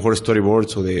 como dice, a lo mejor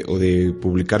storyboards o de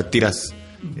publicar tiras,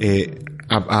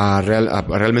 a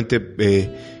realmente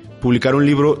publicar un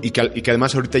libro, y que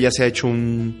además ahorita ya se ha hecho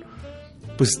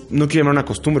pues no quiero llamar una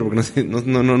costumbre porque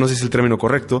no sé si es el término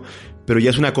correcto, pero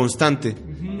ya es una constante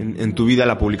en tu vida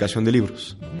la publicación de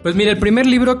libros. Pues mira, el primer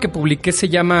libro que publiqué se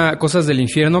llama Cosas del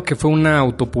Infierno, que fue una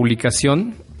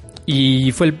autopublicación,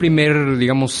 y fue el primer,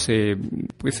 digamos,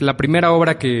 pues la primera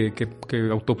obra que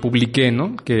autopubliqué,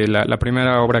 ¿no? Que la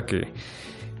primera obra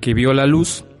que vio la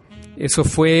luz. Eso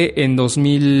fue en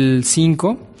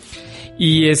 2005.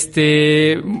 Y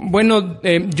bueno,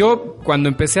 yo cuando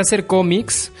empecé a hacer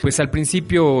cómics, pues al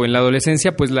principio en la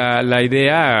adolescencia, pues la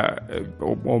idea,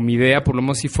 o mi idea por lo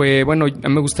menos sí fue, bueno,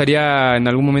 me gustaría en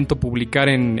algún momento publicar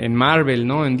en Marvel,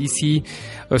 ¿no? En DC.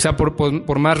 O sea,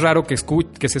 por más raro que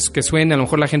suene, a lo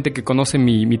mejor la gente que conoce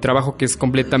mi trabajo, que es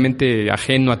completamente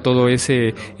ajeno a todo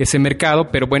ese mercado,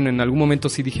 pero bueno, en algún momento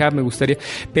sí dije, me gustaría.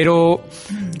 Pero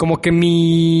como que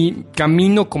mi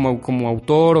camino como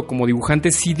autor o como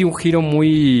dibujante sí dio un giro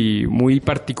muy, muy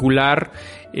particular.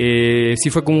 Sí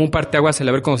fue como un parteaguas el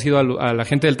haber conocido a la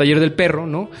gente del Taller del Perro,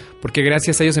 ¿no? Porque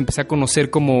gracias a ellos empecé a conocer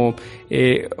como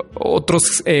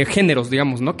otros géneros,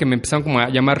 digamos, ¿no? Que me empezaron como a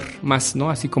llamar más, ¿no?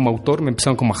 Así como autor, me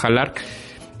empezaron como a jalar.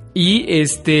 Y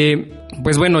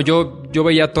pues bueno, yo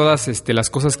veía todas las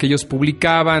cosas que ellos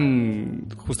publicaban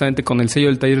justamente con el sello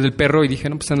del Taller del Perro, y dije,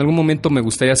 no, pues en algún momento me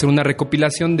gustaría hacer una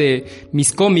recopilación de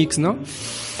mis cómics, ¿no?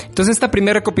 Entonces esta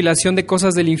primera recopilación de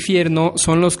Cosas del Infierno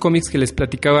son los cómics que les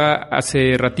platicaba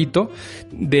hace ratito,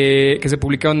 que se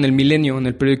publicaron en El Milenio, en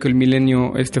el periódico El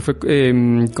Milenio. Fue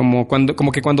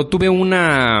como que cuando tuve un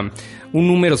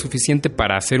número suficiente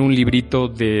para hacer un librito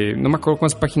de, no me acuerdo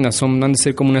cuántas páginas son, han de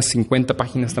ser como unas 50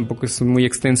 páginas, tampoco es muy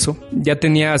extenso. Ya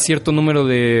tenía cierto número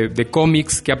de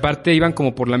cómics que aparte iban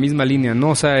como por la misma línea, ¿no?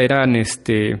 O sea, eran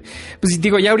pues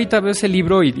digo, ya ahorita veo ese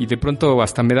libro y de pronto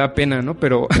hasta me da pena, ¿no?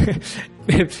 Pero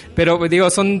digo,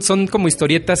 son como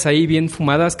historietas ahí bien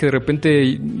fumadas que de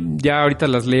repente ya ahorita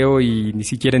las leo y ni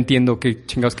siquiera entiendo qué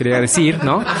chingados quería decir,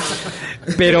 ¿no?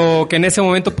 Pero que en ese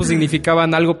momento pues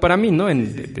significaban algo para mí, ¿no?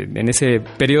 En ese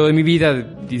periodo de mi vida,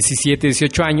 17,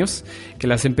 18 años, que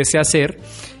las empecé a hacer.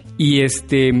 Y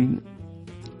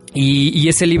y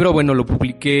ese libro, bueno, lo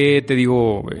publiqué, te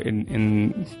digo,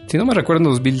 si no me recuerdo,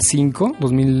 en 2005,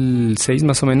 2006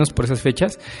 más o menos, por esas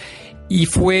fechas. Y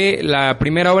fue la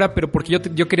primera obra, pero porque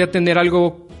yo quería tener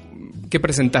algo que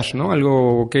presentar, ¿no?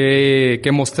 Algo que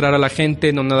mostrar a la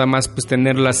gente, no nada más pues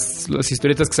tener las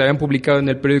historietas que se habían publicado en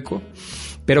el periódico,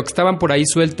 pero que estaban por ahí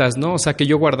sueltas, ¿no? O sea, que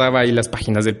yo guardaba ahí las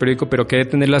páginas del periódico, pero quería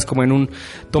tenerlas como en un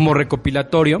tomo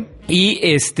recopilatorio. Y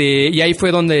ahí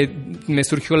fue donde me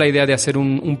surgió la idea de hacer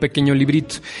un pequeño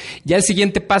librito. Ya el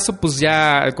siguiente paso, pues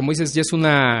ya, como dices, ya es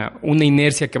una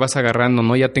inercia que vas agarrando,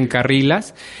 ¿no? Ya te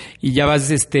encarrilas y ya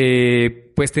vas,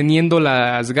 pues teniendo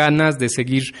las ganas de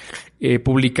seguir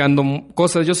publicando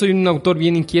cosas. Yo soy un autor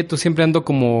bien inquieto, siempre ando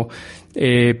como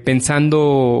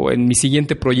pensando en mi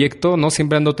siguiente proyecto, ¿no?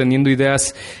 Siempre ando teniendo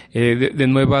ideas de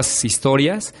nuevas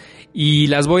historias y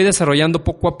las voy desarrollando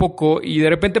poco a poco, y de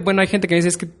repente, bueno, hay gente que me dice,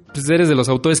 es que pues, eres de los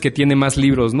autores que tiene más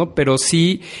libros, ¿no? Pero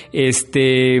sí, es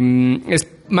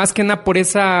más que nada por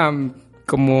esa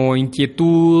como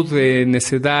inquietud,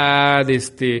 necedad,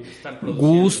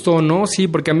 gusto, ¿no? Sí,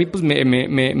 porque a mí pues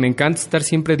me encanta estar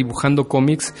siempre dibujando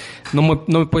cómics, no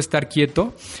me puedo estar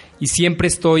quieto. Y siempre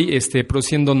estoy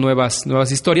produciendo nuevas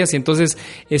historias, y entonces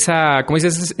como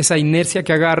dices, esa inercia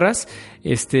que agarras,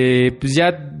 pues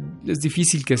ya es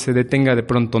difícil que se detenga de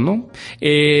pronto, ¿no?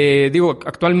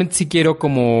 Actualmente sí quiero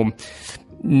como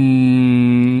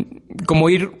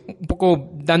ir un poco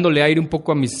dándole aire un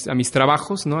poco a mis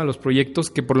trabajos, ¿no? A los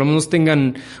proyectos, que por lo menos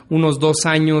tengan unos 2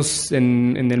 años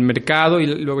en el mercado, y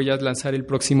luego ya lanzar el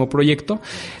próximo proyecto.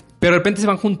 Pero de repente se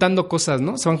van juntando cosas,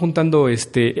 ¿no? Se van juntando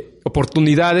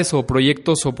oportunidades o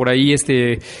proyectos, o por ahí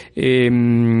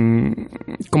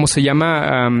 ¿cómo se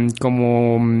llama?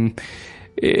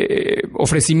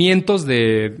 Ofrecimientos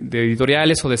de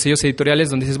editoriales o de sellos editoriales,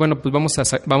 donde dices, bueno, pues vamos a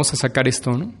sacar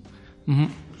esto, ¿no? Uh-huh.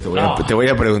 Te voy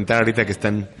a preguntar ahorita que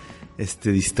están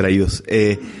distraídos.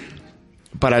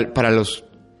 Para los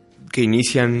que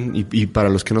inician y para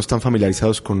los que no están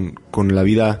familiarizados con la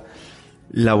vida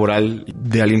laboral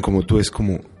de alguien como tú,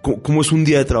 ¿cómo es un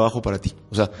día de trabajo para ti?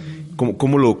 O sea,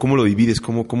 ¿cómo lo divides?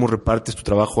 ¿Cómo repartes tu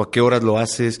trabajo? ¿A qué horas lo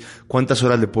haces? ¿Cuántas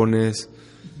horas le pones?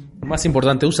 Más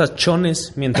importante, ¿usas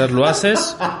chones mientras lo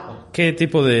haces? ¿Qué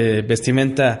tipo de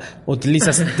vestimenta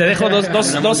utilizas? Te dejo dos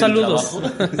saludos.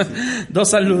 Dos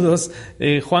saludos.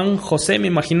 Juan José, me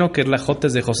imagino que la J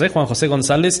es de José. Juan José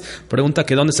González pregunta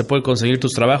que dónde se puede conseguir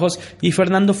tus trabajos. Y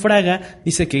Fernando Fraga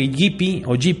dice que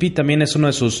GP también es uno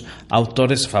de sus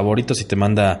autores favoritos y te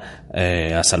manda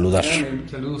a saludar.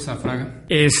 Saludos a Fraga.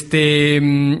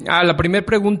 La primera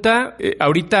pregunta.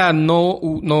 Ahorita no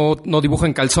dibujo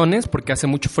en calzones porque hace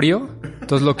mucho frío.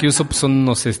 Entonces lo que uso pues, son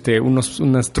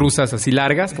unas truzas así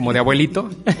largas, como de abuelito.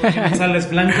 Sales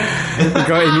blancas.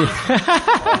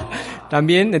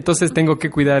 También, entonces tengo que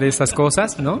cuidar esas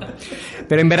cosas, ¿no?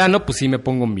 Pero en verano, pues sí me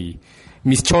pongo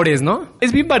mis chores, ¿no?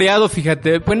 Es bien variado,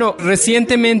 fíjate. Bueno,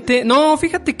 recientemente, no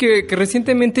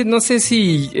sé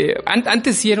si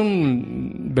antes sí era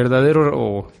un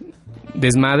verdadero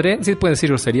desmadre. Sí pueden decir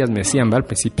groserías, me decían, ¿verdad? Al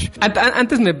principio.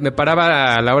 Antes me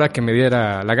paraba a la hora que me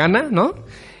diera la gana, ¿no?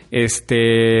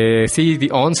 Sí,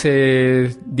 10,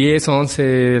 11,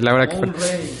 la hora que fuera.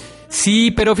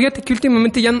 Sí, pero fíjate que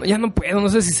últimamente ya no puedo, no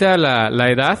sé si sea la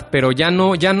edad, pero ya dan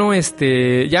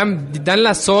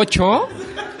las 8.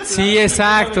 Sí,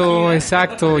 exacto,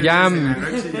 ya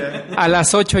a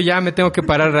las 8 ya me tengo que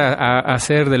parar a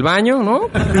hacer del baño,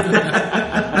 ¿no?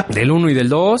 Del 1 y del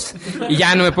 2, y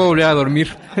ya no me puedo volver a dormir.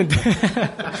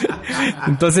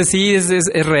 Entonces sí, es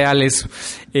real eso.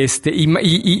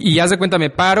 Y haz de cuenta,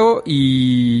 me paro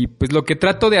y pues lo que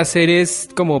trato de hacer es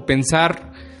como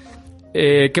pensar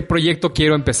qué proyecto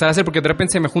quiero empezar a hacer, porque de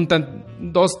repente se me juntan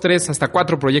 2, 3, hasta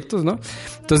 4 proyectos, ¿no?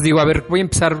 Entonces digo, a ver, voy a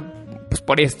empezar pues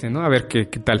por ¿no? A ver qué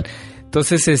tal.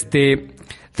 Entonces,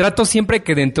 trato siempre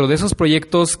que dentro de esos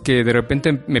proyectos que de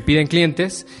repente me piden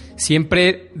clientes,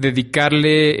 siempre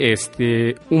dedicarle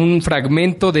un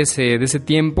fragmento de ese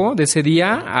tiempo, de ese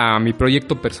día, a mi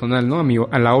proyecto personal, ¿no?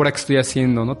 A la obra que estoy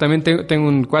haciendo, ¿no? También tengo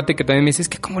un cuate que también me dice, es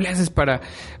que ¿cómo le haces para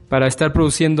estar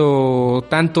produciendo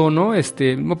tanto, ¿no?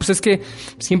 No, pues es que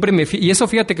siempre y eso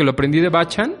fíjate que lo aprendí de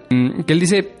Bachan, que él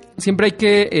dice, siempre hay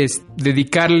que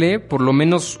dedicarle por lo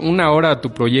menos 1 hora a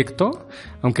tu proyecto,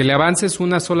 aunque le avances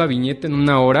una sola viñeta en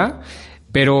 1 hora,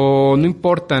 pero no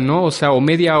importa, ¿no? O sea, o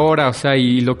media hora, o sea,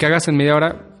 y lo que hagas en media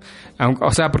hora,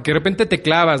 o sea, porque de repente te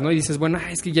clavas, ¿no? Y dices, bueno,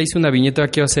 es que ya hice una viñeta,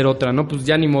 quiero hacer otra, ¿no? Pues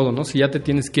ya ni modo, ¿no? Si ya te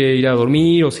tienes que ir a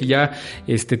dormir o si ya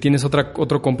tienes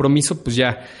otro compromiso, pues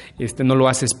ya no lo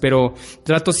haces. Pero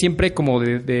trato siempre como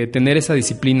de tener esa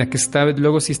disciplina, que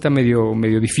luego sí está medio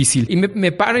difícil. Y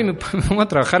me paro y me pongo a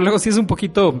trabajar. Luego sí soy un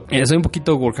poquito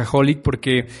workaholic,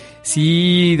 porque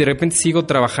sí de repente sigo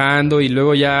trabajando y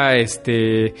luego ya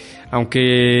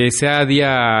aunque sea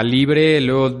día libre,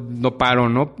 luego no paro,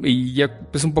 ¿no? Y ya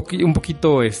pues un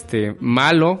poquito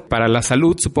malo para la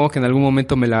salud. Supongo que en algún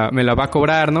momento me la va a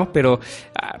cobrar, ¿no? Pero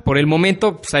por el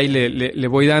momento pues ahí le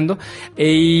voy dando.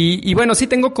 Y bueno, sí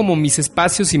tengo como mis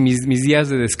espacios y mis días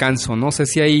de descanso, ¿no? O sea,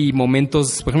 sí hay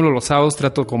momentos, por ejemplo, los sábados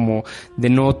trato como de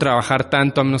no trabajar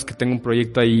tanto, a menos que tenga un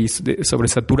proyecto ahí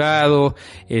sobresaturado.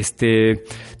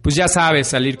 Pues ya sabes,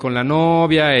 salir con la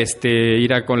novia,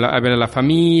 ir a ver a la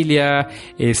familia,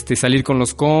 salir con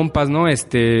los compas, ¿no?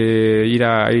 Ir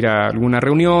a alguna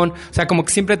reunión. O sea, como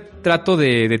que siempre trato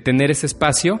de tener ese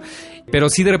espacio. Pero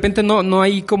sí, de repente no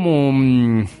hay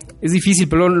como... es difícil,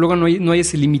 pero luego no hay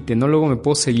ese límite, ¿no? Luego me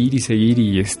puedo seguir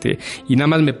y nada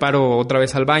más me paro otra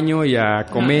vez al baño y a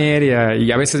comer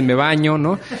y a veces me baño,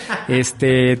 ¿no?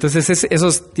 Entonces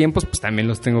esos tiempos pues también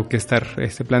los tengo que estar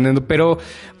planeando. Pero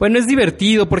bueno, es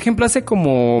divertido. Por ejemplo, hace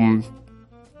como...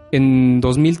 En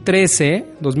 2012,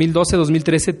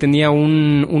 tenía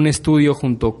un estudio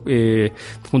junto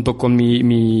con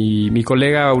mi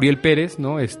colega Uriel Pérez,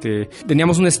 ¿no?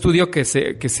 Teníamos un estudio que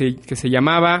se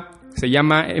llama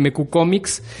MQ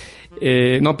Comics.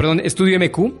 Estudio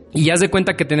MQ. Y ya haz de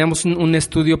cuenta que teníamos un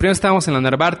estudio. Primero estábamos en la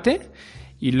Narvarte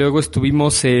y luego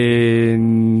estuvimos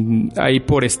ahí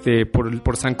por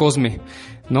San Cosme,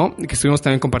 ¿no? Que estuvimos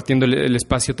también compartiendo el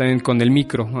espacio también con el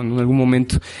micro en algún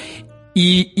momento.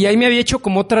 Y ahí me había hecho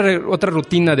como otra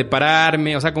rutina de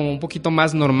pararme, o sea, como un poquito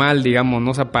más normal, digamos,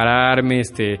 ¿no? O sea, pararme,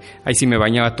 ahí sí me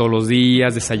bañaba todos los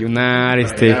días, desayunar,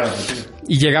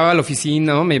 y llegaba a la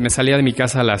oficina, ¿no? Me salía de mi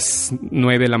casa a las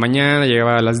 9 de la mañana,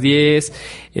 llegaba a las 10,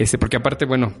 porque aparte,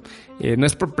 bueno, no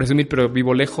es por presumir, pero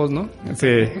vivo lejos, ¿no?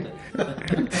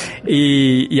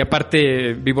 Y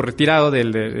aparte vivo retirado de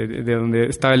donde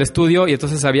estaba el estudio, y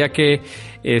entonces había que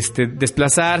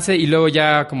desplazarse y luego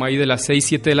ya como ahí de las 6,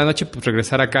 7 de la noche, pues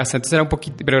regresar a casa. Entonces era un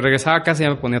poquito, pero regresaba a casa y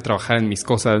ya me ponía a trabajar en mis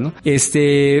cosas, ¿no?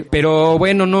 Pero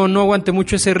bueno, no aguanté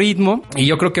mucho ese ritmo, y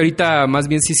yo creo que ahorita más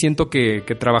bien sí siento que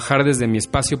trabajar desde mi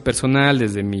espacio personal,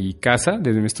 desde mi casa,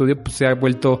 desde mi estudio, pues se ha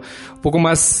vuelto un poco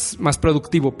más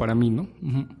productivo para mí, ¿no?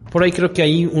 Uh-huh. Por ahí creo que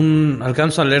hay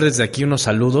alcanzo a leer desde aquí unos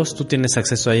saludos. Tú tienes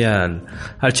acceso ahí al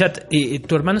chat. ¿Y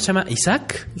tu hermano se llama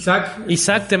Isaac?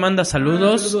 Isaac te manda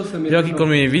saludos. Yo aquí con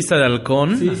mi vista de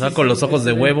halcón, con los ojos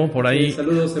de huevo, por ahí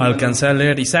alcancé a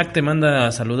leer. Isaac te manda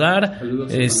a saludar.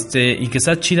 Y que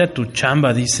está chida tu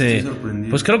chamba, dice.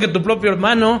 Pues creo que tu propio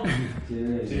hermano.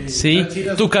 Sí,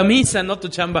 tu camisa, no tu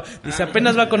chamba. Dice,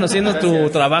 apenas va conociendo tu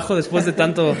trabajo después de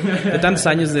tantos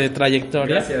años de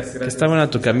trayectoria. Gracias. Que está buena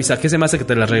tu camisa. ¿Qué se me hace que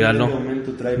te la regaló?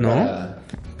 ¿No?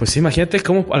 Pues imagínate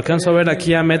cómo alcanzo a ver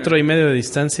aquí a 1.5 metros de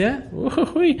distancia.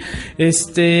 Uy.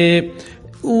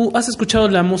 ¿Has escuchado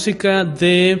la música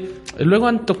de... Luego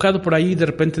han tocado por ahí de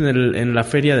repente en la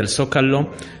feria del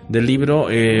Zócalo del libro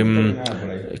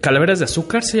Calaveras de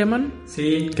Azúcar se llaman?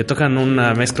 Sí. Que tocan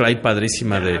una mezcla ahí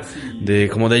padrísima de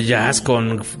como de jazz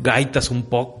con gaitas un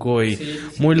poco y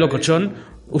muy locochón.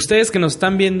 Ustedes que nos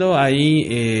están viendo ahí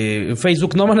en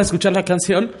Facebook no van a escuchar la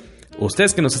canción.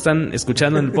 Ustedes que nos están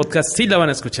escuchando en el podcast sí la van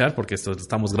a escuchar porque esto lo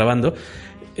estamos grabando.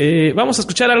 Vamos a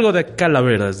escuchar algo de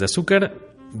Calaveras de Azúcar.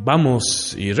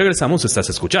 Vamos y regresamos. Estás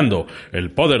escuchando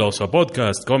el poderoso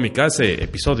podcast Comikaze,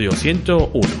 episodio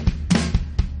 101.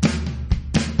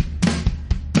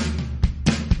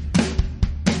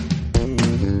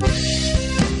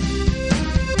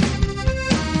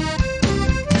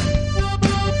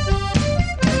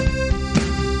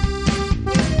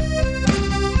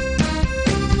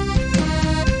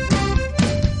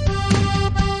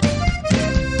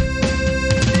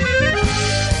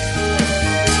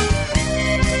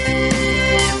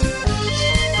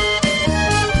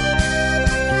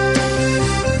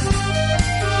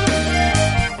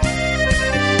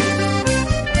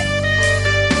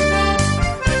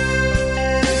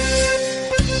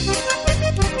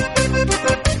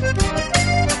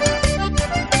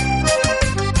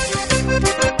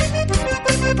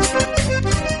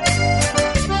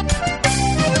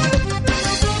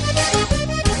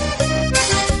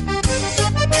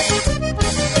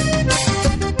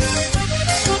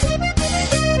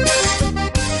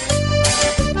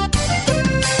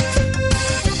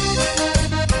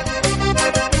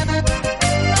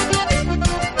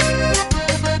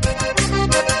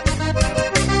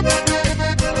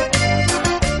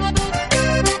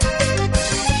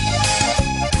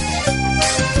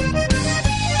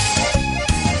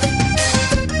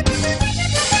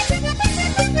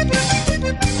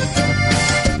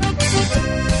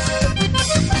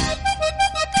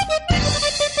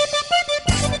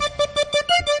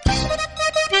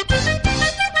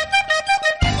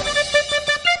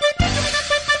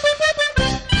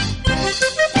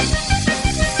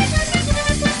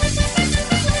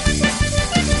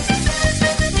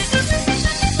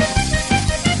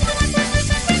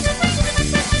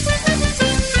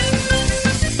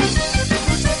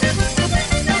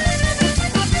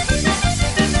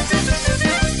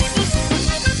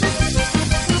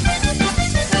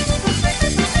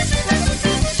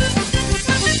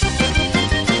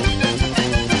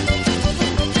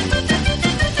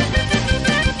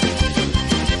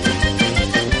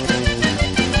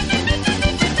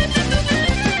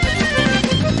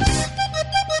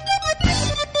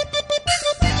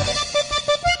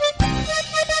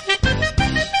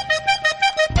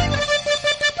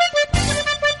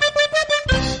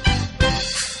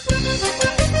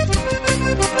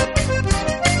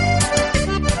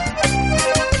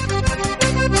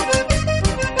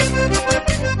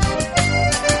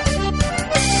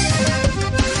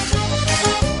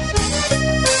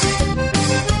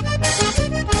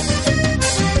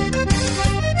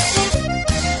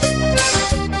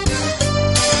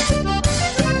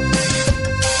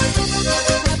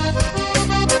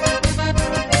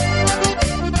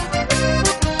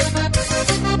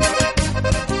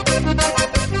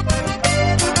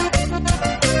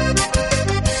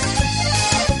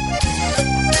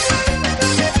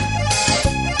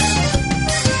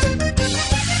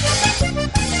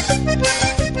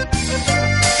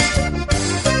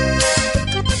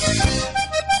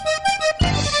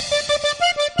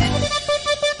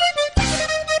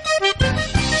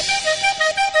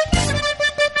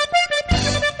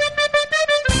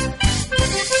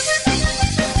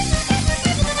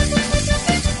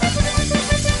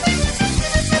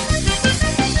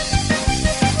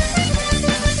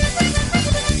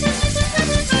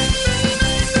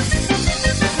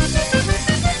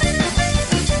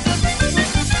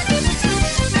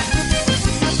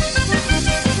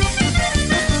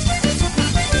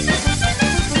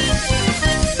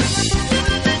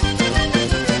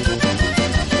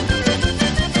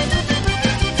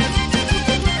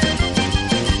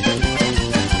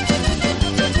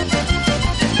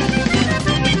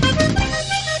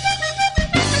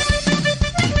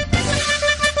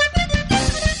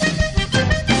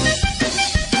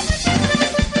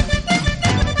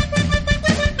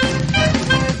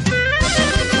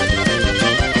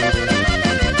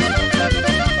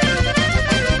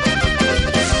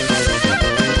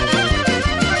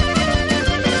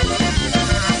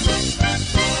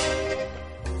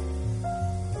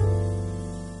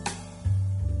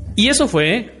 Y eso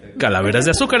fue Calaveras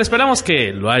de Azúcar. Esperamos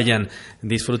que lo hayan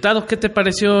disfrutado. ¿Qué te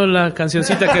pareció la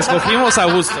cancioncita que escogimos,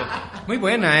 Augusto? Muy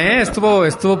buena,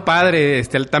 estuvo padre.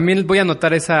 También voy a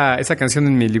anotar esa canción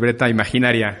en mi libreta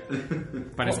imaginaria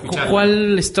para escuchar.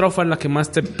 ¿Cuál estrofa es la que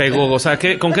más te pegó? O sea,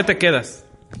 ¿con qué te quedas?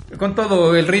 Con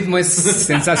todo, el ritmo es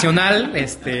sensacional.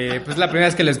 Pues la primera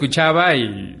vez que la escuchaba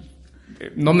y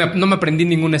no me aprendí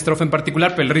ninguna estrofa en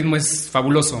particular, pero el ritmo es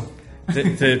fabuloso.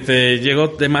 Te llegó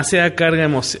demasiada carga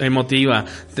emotiva.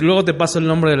 Luego te paso el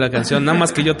nombre de la canción, nada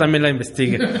más que yo también la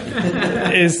investigue.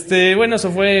 Bueno, eso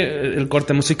fue el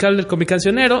corte musical del Cómic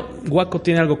Cancionero. Guaco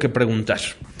tiene algo que preguntar.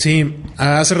 Sí,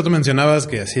 hace rato mencionabas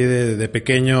que así de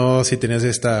pequeño sí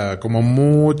tenías como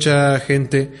mucha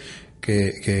gente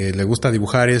que le gusta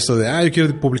dibujar esto de yo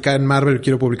quiero publicar en Marvel,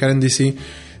 quiero publicar en DC.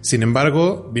 Sin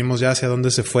embargo, vimos ya hacia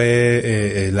dónde se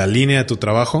fue la línea de tu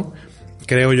trabajo.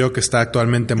 Creo yo que está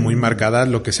actualmente muy marcada.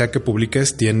 Lo que sea que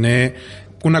publiques tiene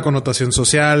una connotación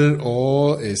social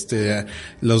o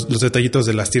los detallitos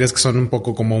de las tiras que son un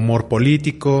poco como humor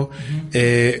político.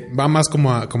 Va más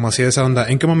como hacia esa onda.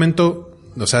 ¿En qué momento,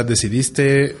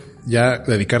 decidiste ya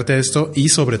dedicarte a esto? Y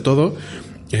sobre todo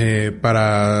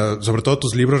sobre todo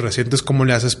tus libros recientes, ¿cómo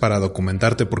le haces para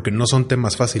documentarte? Porque no son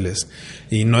temas fáciles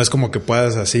y no es como que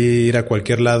puedas así ir a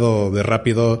cualquier lado de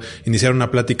rápido, iniciar una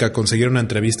plática, conseguir una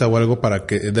entrevista o algo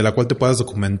de la cual te puedas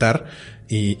documentar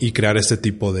y crear este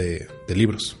tipo de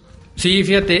libros. Sí,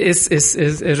 fíjate,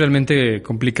 es realmente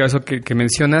complicado eso que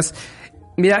mencionas.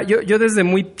 Mira, yo desde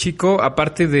muy chico,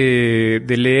 aparte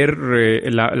de leer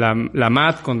la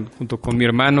MAD junto con mi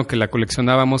hermano, que la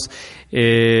coleccionábamos,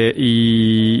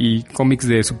 y cómics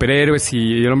de superhéroes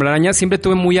y El Hombre Araña, siempre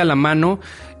tuve muy a la mano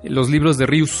los libros de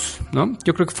Rius, ¿no?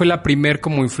 Yo creo que fue la primer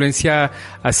como influencia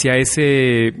hacia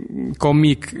ese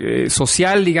cómic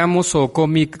social, digamos, o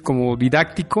cómic como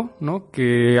didáctico, ¿no?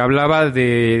 Que hablaba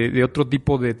de otro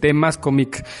tipo de temas,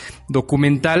 cómic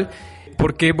documental,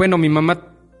 porque, bueno, mi mamá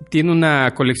tiene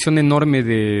una colección enorme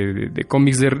de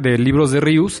cómics de libros de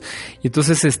Rius, y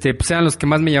entonces pues eran los que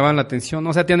más me llamaban la atención.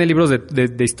 O sea, tiene libros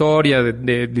de historia,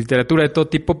 de literatura de todo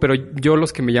tipo, pero yo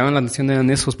los que me llamaban la atención eran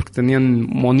esos porque tenían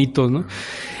monitos, ¿no?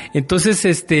 Entonces,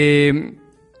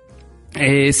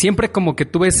 siempre como que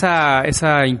tuve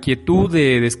esa inquietud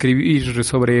de escribir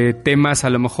sobre temas a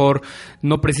lo mejor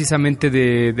no precisamente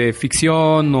de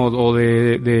ficción o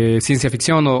de ciencia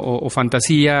ficción o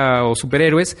fantasía o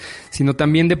superhéroes, sino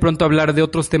también de pronto hablar de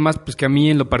otros temas pues que a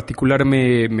mí en lo particular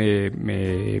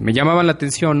me llamaban la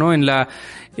atención, ¿no?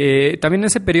 También en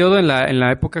ese periodo, en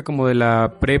la época como de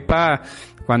la prepa,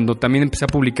 cuando también empecé a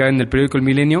publicar en el periódico El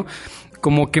Milenio,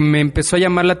 como que me empezó a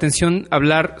llamar la atención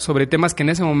hablar sobre temas que en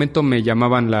ese momento me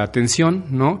llamaban la atención,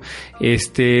 ¿no?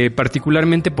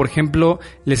 Particularmente, por ejemplo,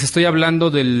 les estoy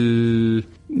hablando del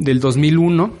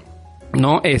 2001,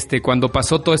 ¿no? Cuando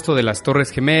pasó todo esto de las Torres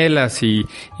Gemelas y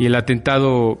el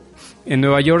atentado en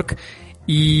Nueva York.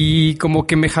 Y como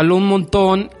que me jaló un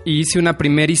montón y hice una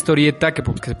primera historieta que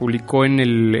se publicó en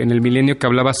el Milenio que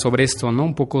hablaba sobre esto, ¿no?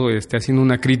 Un poco haciendo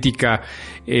una crítica,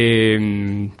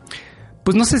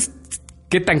 pues no sé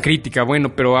qué tan crítica,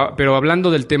 bueno, pero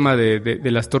hablando del tema de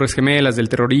las Torres Gemelas, del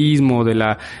terrorismo,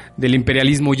 del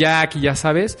imperialismo yaqui, ya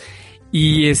sabes.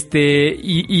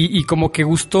 Y como que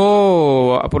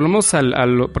gustó, por lo menos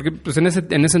porque pues en ese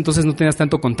entonces no tenías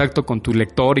tanto contacto con tu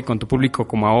lector y con tu público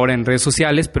como ahora en redes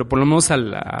sociales, pero por lo menos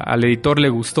al editor le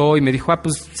gustó y me dijo,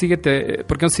 pues síguete,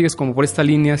 ¿por qué no sigues como por esta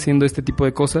línea haciendo este tipo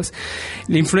de cosas?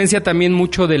 La influencia también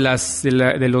mucho de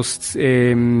los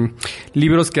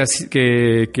libros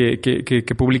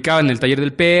que publicaba en el Taller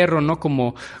del Perro, ¿no?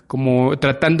 Como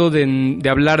tratando de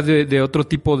hablar de otro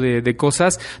tipo de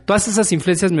cosas. Todas esas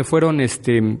influencias me fueron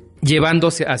llevando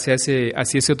hacia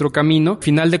ese otro camino.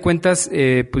 Final de cuentas,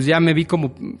 pues ya me vi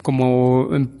como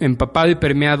empapado y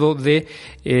permeado de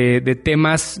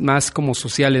temas más como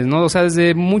sociales, ¿no? O sea,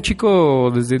 desde muy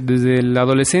chico, desde la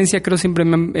adolescencia, creo siempre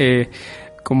me han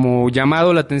como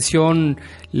llamado la atención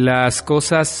las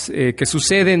cosas que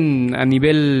suceden a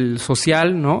nivel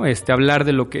social, ¿no? Hablar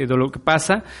de lo que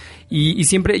pasa. Y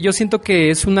siempre yo siento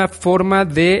que es una forma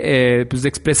de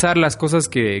expresar las cosas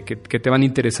que te van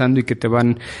interesando y que te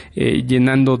van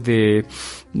llenando de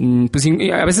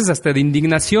a veces hasta de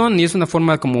indignación, y es una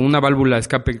forma como una válvula de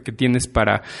escape que tienes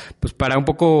para un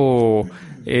poco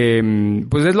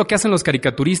pues es lo que hacen los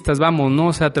caricaturistas, vamos, ¿no?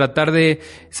 O sea, tratar de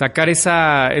sacar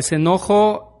ese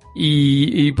enojo.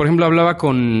 Y por ejemplo hablaba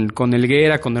con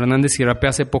Helguera, con Hernández y Rapé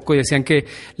hace poco, y decían que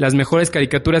las mejores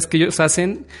caricaturas que ellos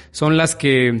hacen son las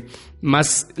que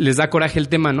más les da coraje el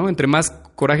tema, ¿no? Entre más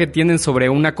coraje tienen sobre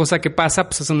una cosa que pasa,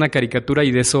 pues hacen una caricatura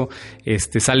y de eso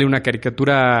sale una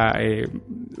caricatura,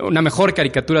 una mejor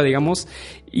caricatura, digamos,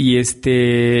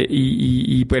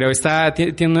 pero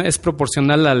es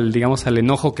proporcional al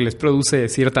enojo que les produce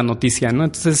cierta noticia, ¿no?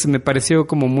 Entonces me pareció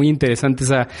como muy interesante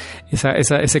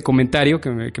ese comentario que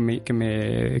me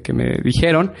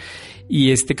dijeron.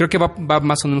 Y creo que va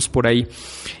más o menos por ahí.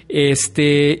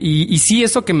 Y sí,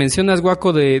 eso que mencionas,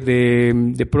 Guaco,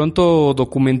 de pronto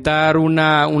documentar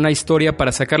una historia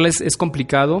para sacarles es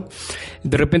complicado.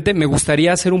 De repente me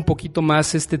gustaría hacer un poquito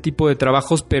más este tipo de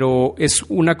trabajos, pero es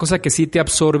una cosa que sí te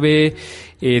absorbe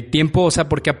tiempo, o sea,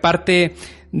 porque aparte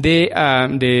de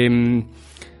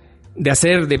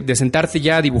sentarte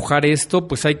ya a dibujar esto,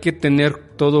 pues hay que tener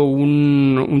todo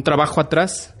un trabajo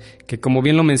atrás, que como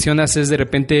bien lo mencionas es de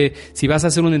repente, si vas a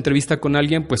hacer una entrevista con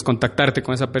alguien, pues contactarte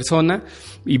con esa persona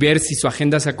y ver si su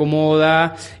agenda se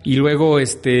acomoda, y luego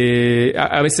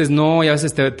a veces no, y a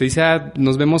veces te dice,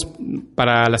 nos vemos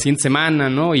para la siguiente semana,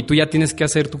 ¿no? Y tú ya tienes que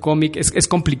hacer tu cómic, es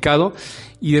complicado.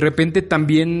 Y de repente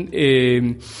también,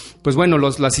 pues bueno,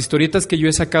 las historietas que yo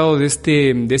he sacado de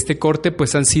este corte,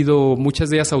 pues han sido muchas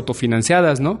de ellas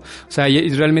autofinanciadas, ¿no? O sea,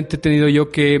 realmente he tenido yo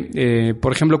que,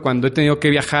 por ejemplo, cuando he tenido que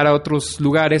viajar a otros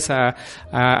lugares a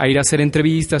ir a hacer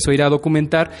entrevistas o ir a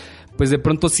documentar, pues de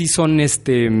pronto sí son, pues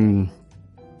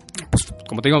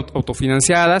como te digo,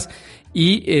 autofinanciadas.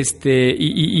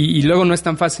 Y luego no es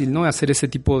tan fácil, ¿no? Hacer ese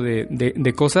tipo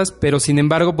de cosas, pero sin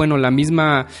embargo, bueno, la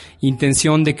misma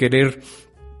intención de querer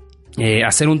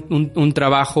hacer un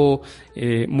trabajo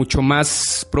mucho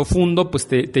más profundo, pues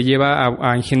te lleva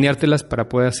a ingeniártelas para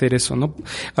poder hacer eso, ¿no?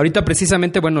 Ahorita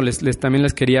precisamente, bueno, también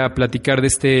les quería platicar de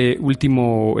este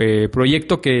último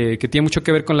proyecto que tiene mucho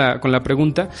que ver con la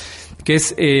pregunta, que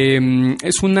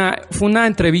fue una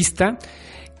entrevista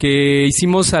que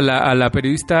hicimos a la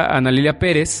periodista Ana Lilia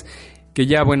Pérez, que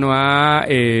ya, bueno, ha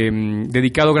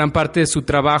dedicado gran parte de su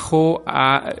trabajo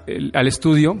al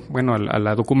estudio, bueno, a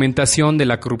la documentación de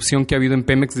la corrupción que ha habido en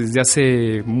Pemex desde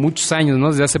hace muchos años,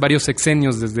 ¿no? Desde hace varios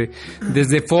sexenios,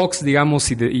 desde Fox,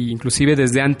 digamos, y inclusive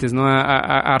desde antes, ¿no?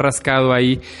 Ha rascado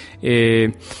ahí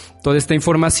toda esta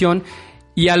información.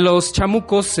 Y a los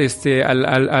chamucos,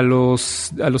 a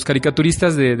los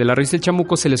caricaturistas de la revista El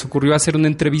Chamuco se les ocurrió hacer una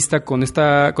entrevista con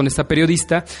esta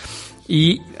periodista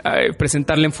y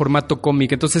presentarla en formato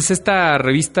cómic. Entonces esta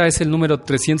revista es el número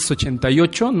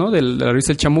 388, ¿no? De la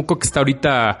revista El Chamuco, que está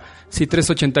ahorita, sí,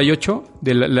 388,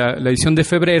 de la edición de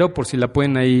febrero, por si la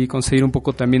pueden ahí conseguir un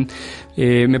poco también.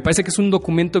 Me parece que es un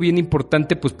documento bien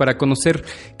importante, pues, para conocer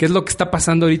qué es lo que está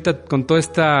pasando ahorita con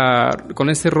con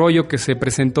este rollo que se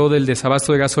presentó del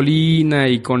desabasto de gasolina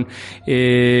y con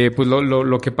pues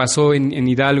lo que pasó en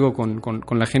Hidalgo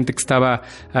con la gente que estaba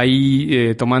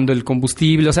ahí tomando el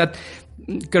combustible. O sea,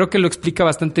 creo que lo explica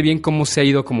bastante bien cómo se ha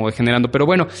ido como degenerando. Pero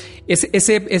bueno,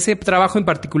 ese trabajo en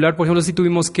particular, por ejemplo, sí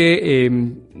tuvimos que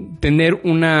tener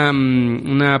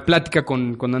una plática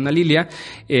con Ana Lilia,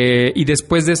 y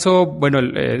después de eso, bueno,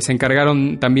 se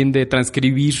encargaron también de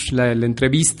transcribir la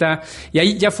entrevista, y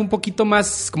ahí ya fue un poquito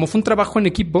más, como fue un trabajo en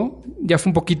equipo, ya fue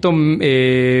un poquito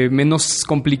menos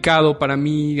complicado para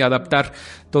mí adaptar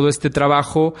todo este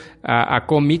trabajo a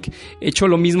cómic. He hecho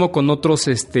lo mismo con otros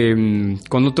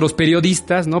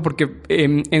periodistas, ¿no? Porque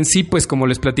en sí, pues como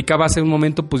les platicaba hace un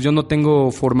momento, pues yo no tengo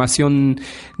formación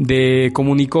de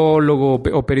comunicólogo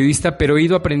o periodista, pero he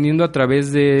ido aprendiendo a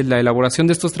través de la elaboración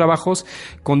de estos trabajos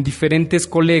con diferentes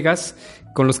colegas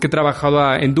con los que he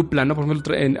trabajado en dupla, ¿no? Por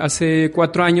ejemplo, hace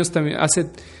 4 años también,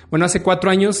 hace 4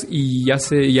 años y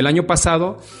el año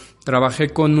pasado trabajé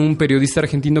con un periodista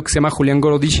argentino que se llama Julián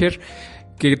Gorodischer,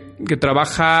 que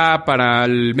trabaja para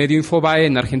el medio Infobae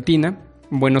en Argentina,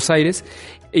 en Buenos Aires.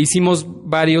 E hicimos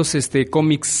varios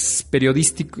cómics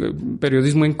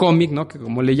periodismo en cómic, ¿no? Que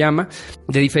como le llama,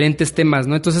 de diferentes temas,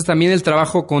 ¿no? Entonces también el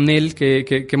trabajo con él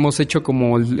que hemos hecho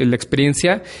como la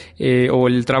experiencia o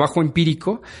el trabajo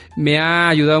empírico me ha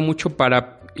ayudado mucho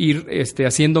para ir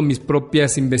haciendo mis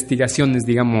propias investigaciones,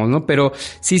 digamos, ¿no? Pero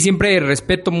sí, siempre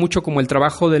respeto mucho como el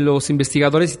trabajo de los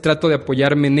investigadores y trato de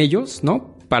apoyarme en ellos,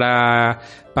 ¿no? Para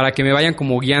que me vayan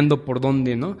como guiando por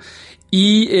dónde, ¿no?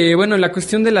 Y bueno, en la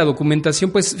cuestión de la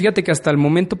documentación, pues fíjate que hasta el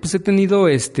momento pues he tenido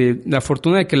la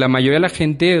fortuna de que la mayoría de la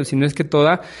gente, si no es que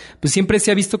toda, pues siempre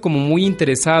se ha visto como muy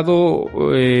interesado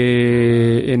o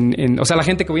sea, la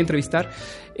gente que voy a entrevistar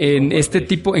en este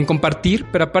tipo, en compartir,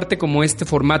 pero aparte como este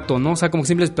formato, ¿no? O sea, como que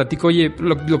siempre les platico, oye,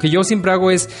 lo que yo siempre hago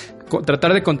es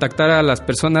tratar de contactar a las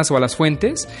personas o a las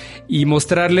fuentes y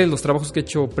mostrarles los trabajos que he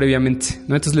hecho previamente,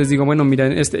 ¿no? Entonces les digo, bueno, mira,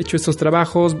 he hecho estos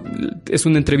trabajos, es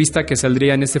una entrevista que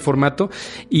saldría en este formato, formato,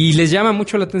 y les llama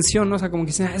mucho la atención, ¿no? O sea, como que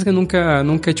dicen, es que nunca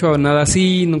he hecho nada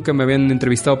así, nunca me habían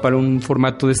entrevistado para un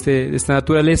formato de esta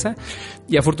naturaleza,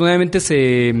 y afortunadamente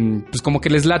pues como que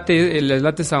les late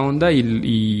esa onda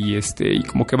y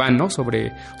como que van, ¿no? O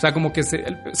sea, como que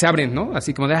se abren, ¿no?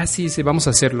 Así como de, sí, vamos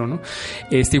a hacerlo, ¿no?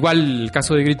 Igual el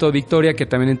caso de Grito de Victoria, que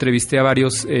también entrevisté a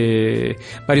varios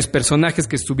personajes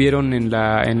que estuvieron en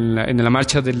la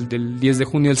marcha del 10 de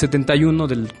junio del 71,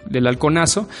 del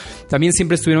Halconazo. También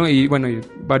siempre estuvieron, y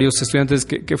varios estudiantes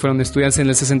que fueron estudiantes en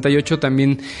el 68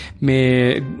 también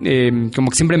como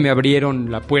que siempre me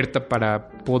abrieron la puerta para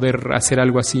poder hacer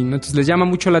algo así, ¿no? Entonces les llama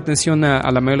mucho la atención a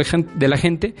la mayoría de la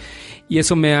gente, y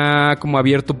eso me ha como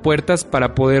abierto puertas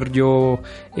para poder yo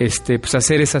pues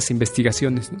hacer esas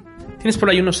investigaciones, ¿no? Tienes por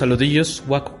ahí unos saludillos,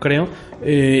 Waco, creo.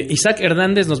 Isaac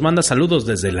Hernández nos manda saludos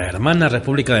desde la hermana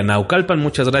República de Naucalpan.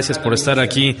 Muchas gracias por estar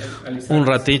aquí un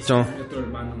ratito.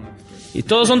 Y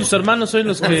todos son tus hermanos hoy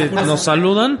los que nos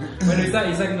saludan. Bueno,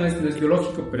 Isaac no es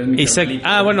biológico, pero es mi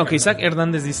bueno, que Isaac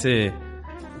Hernández dice: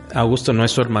 Augusto no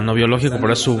es su hermano biológico,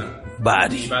 pero es su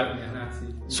buddy,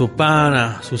 su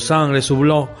pana, su sangre, su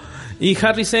blood. Y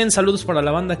Harry Zen, saludos para la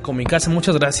banda Comicase.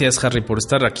 Muchas gracias, Harry, por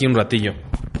estar aquí un ratillo.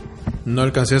 No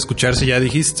alcancé a escuchar si ya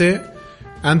dijiste.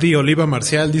 Andy Oliva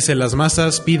Marcial dice: las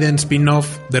masas piden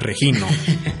spin-off de Regino.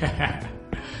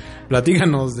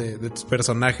 Platíganos de tus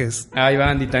personajes. Ahí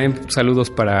va, Andy, también saludos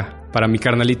para mi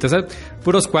carnalita. O sea,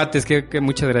 puros cuates, que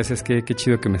muchas gracias, qué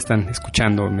chido que me están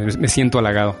escuchando, me siento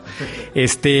halagado.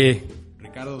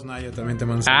 Ricardo Osnaya también te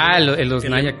manda saludos. El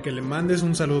Osnaya. Que le mandes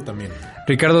un saludo también.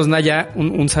 Ricardo Osnaya,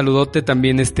 un saludote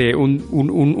también,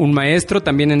 un maestro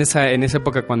también en esa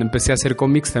época cuando empecé a hacer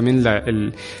cómics, también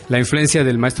la influencia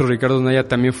del maestro Ricardo Osnaya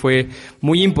también fue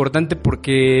muy importante,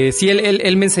 porque sí,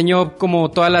 él me enseñó como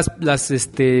todas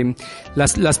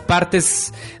las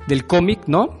partes del cómic,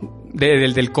 ¿no?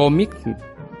 Del cómic.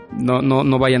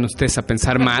 No vayan ustedes a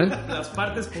pensar mal. Las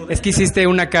partes es que hiciste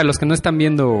una cara, los que no están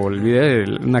viendo el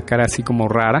video, una cara así como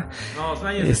rara. No,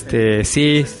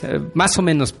 sí, más o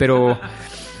menos, pero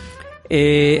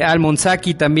al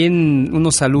Monzaki también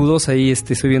unos saludos ahí,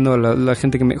 estoy viendo la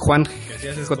gente que Juan,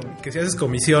 que si haces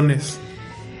comisiones.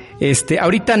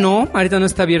 Ahorita no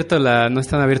están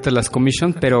abiertas las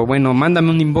commissions, pero bueno, mándame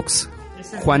un inbox,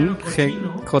 Juan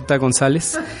J.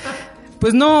 González.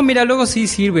 Pues no, mira, luego sí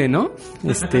sirve, ¿no?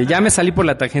 Ya me salí por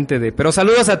la tangente pero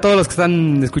saludos a todos los que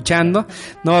están escuchando.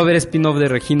 No va a haber spin-off de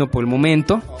Regino por el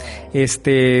momento.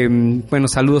 Bueno,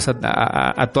 saludos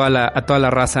a toda la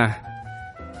raza.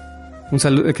 Un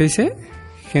saludo, ¿qué dice?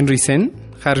 Harry Zen.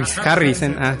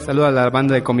 Saludos a la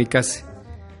banda de Comicase.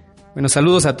 Bueno,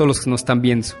 saludos a todos los que nos están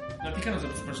viendo. Platícanos de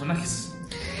tus personajes.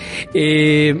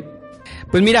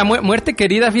 Pues mira, Muerte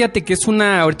Querida, fíjate que es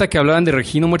ahorita que hablaban de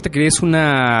Regino, Muerte Querida es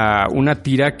una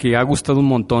tira que ha gustado un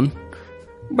montón.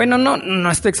 Bueno,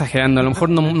 no estoy exagerando, a lo mejor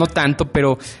no tanto,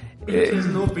 pero...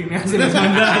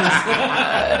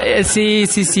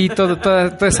 sí,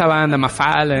 toda esa banda,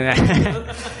 Mafalda.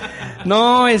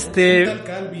 No,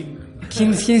 Calvin.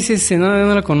 ¿Quién es ese?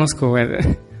 No lo conozco, güey.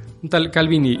 Un tal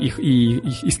Calvin y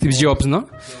Steve Jobs, ¿no?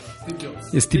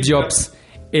 Steve Jobs.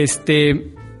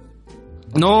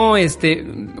 No,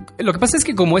 lo que pasa es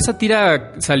que como esa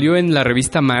tira salió en la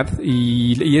revista Mad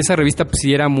y esa revista pues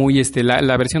sí era muy,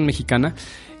 la versión mexicana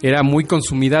era muy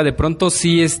consumida, de pronto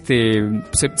sí,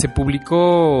 se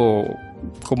publicó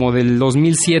como del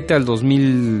 2007 al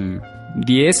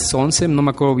 2010, 11, no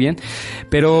me acuerdo bien,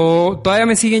 pero todavía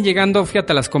me siguen llegando,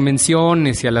 fíjate, a las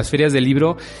convenciones y a las ferias del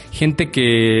libro, gente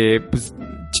que, pues,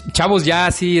 chavos ya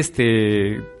así,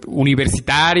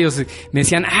 universitarios, me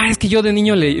decían, es que yo de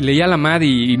niño leía la Mad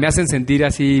y me hacen sentir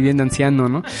así bien anciano,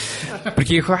 ¿no?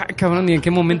 Porque dijo, cabrón, ¿y en qué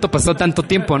momento pasó tanto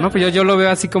tiempo, no? Pero yo lo veo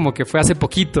así como que fue hace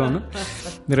poquito, ¿no?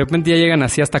 De repente ya llegan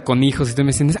así hasta con hijos y tú me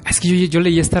dicen, es que yo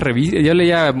leía esta revista, yo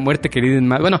leía Muerte Querida en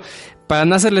Mad. Bueno, para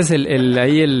no hacerles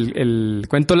el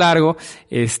cuento largo,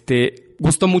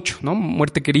 gustó mucho, ¿no?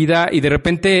 Muerte Querida, y de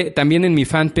repente también en mi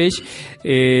fanpage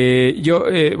yo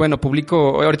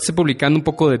publico, ahorita estoy publicando un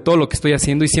poco de todo lo que estoy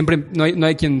haciendo y siempre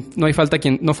no falta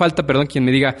quien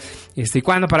me diga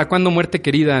 ¿para cuándo Muerte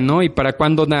Querida, no? Y para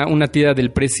cuándo una tira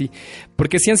del Prezi,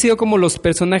 porque sí han sido como los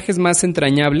personajes más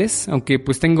entrañables, aunque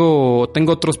pues tengo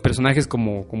otros personajes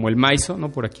como el Maizo,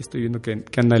 ¿no? Por aquí estoy viendo que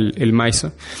anda el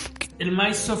Maizo. El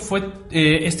Maizo fue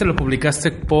lo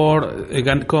publicaste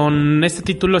con este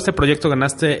título, este proyecto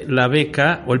ganaste la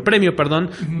beca, o el premio, perdón,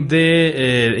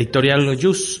 de Editorial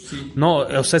Lojus, sí. ¿No?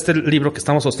 O sea, este libro que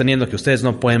estamos sosteniendo, que ustedes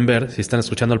no pueden ver si están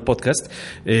escuchando el podcast,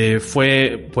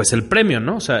 fue pues el premio,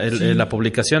 ¿no? O sea, la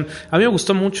publicación. A mí me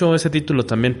gustó mucho ese título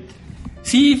también.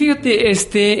 Sí, fíjate,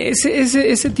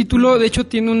 ese título, de hecho,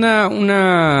 tiene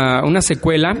una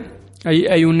secuela.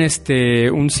 Hay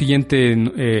un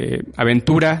siguiente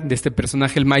aventura de este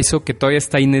personaje, el Maizo, que todavía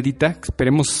está inédita.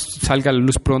 Esperemos salga a la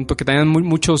luz pronto. Que tengan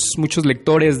muchos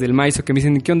lectores del Maizo que me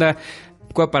dicen, ¿qué onda?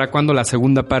 ¿Para cuándo la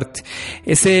segunda parte?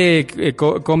 Ese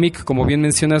cómic, como bien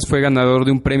mencionas, fue ganador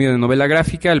de un premio de novela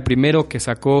gráfica, el primero que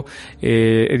sacó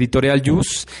Editorial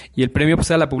Jus, y el premio pues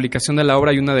era la publicación de la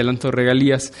obra y un adelanto de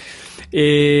regalías.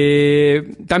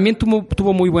 También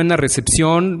tuvo muy buena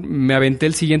recepción. Me aventé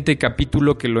el siguiente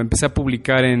capítulo, que lo empecé a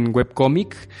publicar en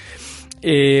webcomic.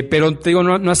 Pero te digo,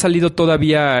 no ha salido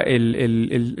todavía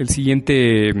el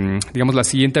siguiente, digamos, la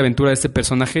siguiente aventura de este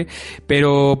personaje,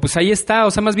 pero pues ahí está, o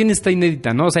sea, más bien está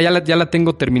inédita, ¿no? O sea, ya la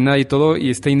tengo terminada y todo,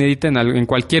 y está inédita. En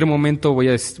cualquier momento voy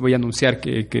a anunciar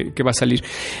que va a salir.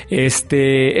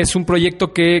 Es un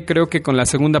proyecto que creo que con la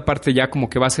segunda parte ya como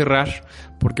que va a cerrar,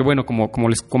 porque bueno, como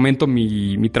les comento,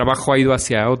 mi trabajo ha ido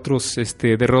hacia otros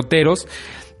derroteros.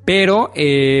 Pero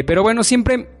bueno,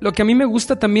 siempre lo que a mí me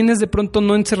gusta también es de pronto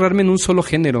no encerrarme en un solo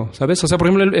género, ¿sabes? O sea, por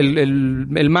ejemplo,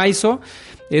 el Maizo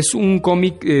es un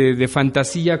cómic de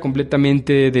fantasía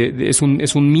completamente, es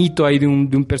un mito ahí de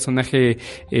un personaje,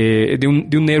 de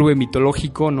un héroe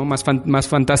mitológico, ¿no? Más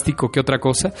fantástico que otra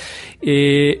cosa.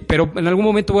 Pero en algún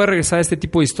momento voy a regresar a este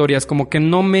tipo de historias, como que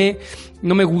no me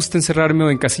gusta encerrarme o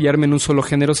encasillarme en un solo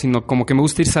género, sino como que me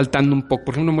gusta ir saltando un poco.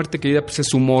 Por ejemplo, Muerte Querida pues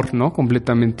es humor, ¿no?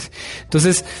 Completamente.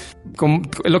 Entonces,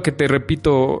 es lo que te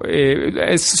repito,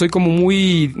 soy como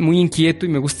muy, muy inquieto y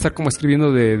me gusta estar como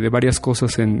escribiendo de varias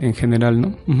cosas en general,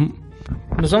 ¿no? Uh-huh.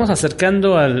 Nos vamos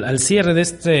acercando al cierre de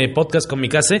este podcast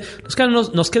Comicase.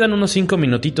 Nos quedan unos 5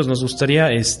 minutitos. Nos gustaría,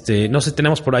 no sé,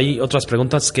 tenemos por ahí otras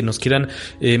preguntas que nos quieran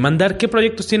mandar. ¿Qué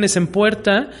proyectos tienes en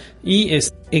puerta? Y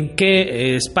 ¿en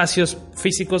qué espacios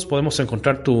físicos podemos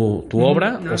encontrar tu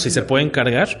obra? O si se puede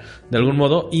encargar de algún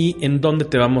modo. ¿Y en dónde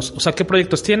te vamos? O sea, ¿qué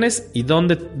proyectos tienes? ¿Y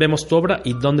dónde vemos tu obra?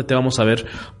 ¿Y dónde te vamos a ver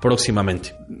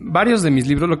próximamente? Varios de mis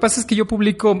libros. Lo que pasa es que yo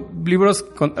publico libros,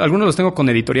 algunos los tengo con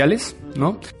editoriales,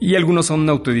 ¿no? Y algunos son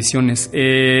autoediciones.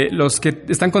 Los que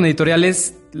están con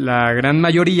editoriales, la gran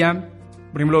mayoría,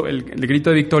 por ejemplo, el Grito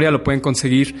de Victoria lo pueden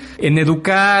conseguir en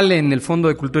Educal, en el Fondo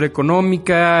de Cultura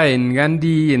Económica, en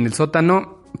Gandhi, en El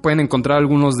Sótano. Pueden encontrar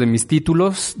algunos de mis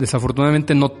títulos.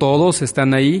 Desafortunadamente no todos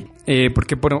están ahí,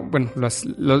 porque bueno,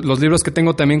 los libros que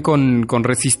tengo también con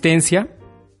Resistencia,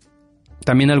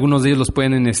 también algunos de ellos los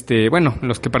pueden,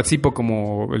 los que participo,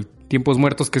 como el Tiempos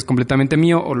Muertos, que es completamente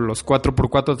mío, o los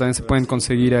 4x4 también se pueden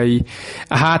conseguir ahí.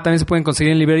 Ajá, también se pueden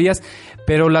conseguir en librerías,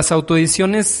 pero las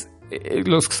autoediciones,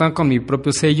 los que están con mi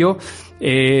propio sello,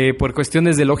 por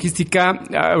cuestiones de logística,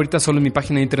 ahorita solo en mi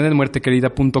página de internet,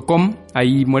 muertequerida.com,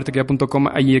 ahí muertequerida.com,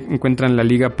 ahí encuentran la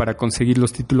liga para conseguir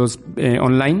los títulos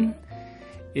online.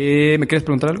 ¿Me quieres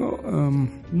preguntar algo?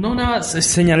 No, nada, es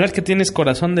señalar que tienes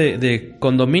corazón de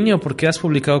condominio, porque has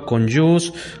publicado con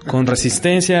Jus, con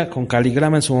Resistencia, con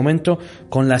Caligrama en su momento,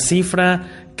 con La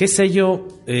Cifra. ¿Qué sello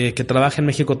que trabaja en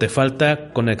México te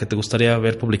falta con el que te gustaría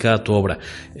ver publicada tu obra?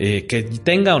 Que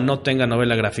tenga o no tenga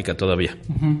novela gráfica todavía.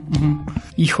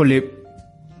 Híjole,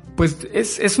 pues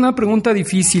es una pregunta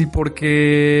difícil,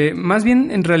 porque más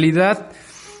bien en realidad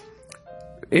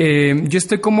yo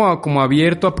estoy como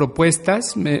abierto a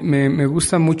propuestas. Me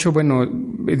gusta mucho, bueno,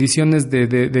 ediciones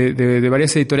de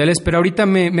varias editoriales, pero ahorita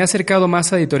me he acercado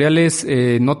más a editoriales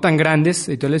no tan grandes,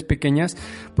 editoriales pequeñas,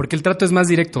 porque el trato es más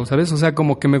directo, ¿sabes? O sea,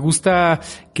 como que me gusta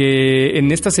que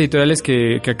en estas editoriales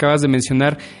que acabas de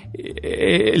mencionar,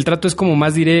 el trato es como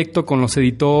más directo con los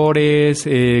editores,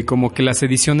 como que las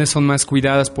ediciones son más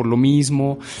cuidadas por lo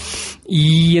mismo.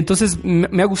 Y entonces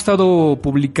me ha gustado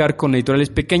publicar con editoriales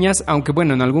pequeñas, aunque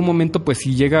bueno, en algún momento pues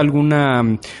si llega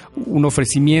un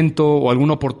ofrecimiento o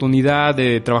alguna oportunidad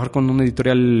de trabajar con una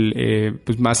editorial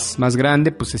pues más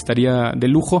grande, pues estaría de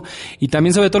lujo. Y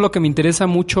también sobre todo lo que me interesa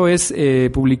mucho es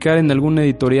publicar en alguna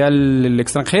editorial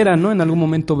extranjera, ¿no? En algún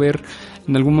momento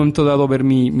dado ver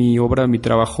mi obra, mi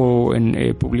trabajo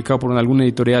publicado por alguna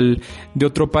editorial de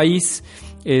otro país.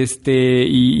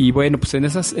 Y bueno, pues en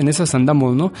esas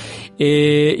andamos, ¿no?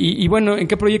 Y bueno, ¿en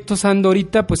qué proyectos ando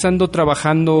ahorita? Pues ando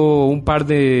trabajando un par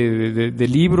de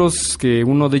libros, que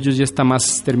uno de ellos ya está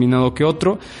más terminado que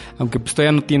otro, aunque pues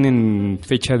todavía no tienen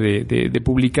fecha de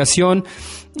publicación.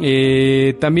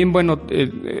 También, bueno,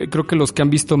 creo que los que han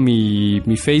visto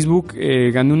mi Facebook,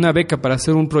 gané una beca para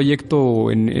hacer un proyecto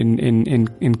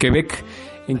en Quebec,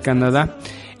 en Canadá.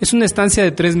 Es una estancia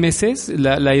de 3 meses.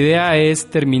 La idea es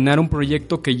terminar un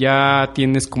proyecto que ya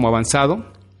tienes como avanzado.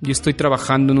 Yo estoy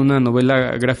trabajando en una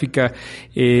novela gráfica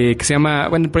que se llama,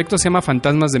 bueno, el proyecto se llama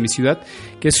Fantasmas de mi ciudad,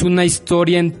 que es una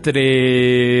historia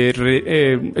es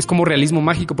como realismo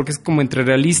mágico, porque es como entre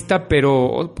realista,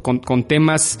 pero con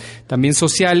temas también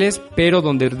sociales, pero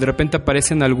donde de repente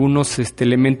aparecen algunos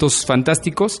elementos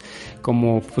fantásticos,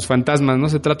 como pues fantasmas, ¿no?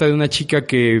 Se trata de una chica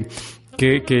que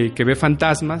ve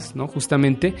fantasmas, ¿no?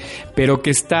 Justamente, pero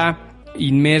que está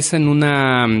inmersa en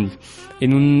una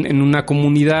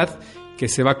comunidad que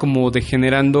se va como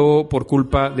degenerando por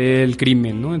culpa del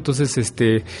crimen, ¿no? Entonces,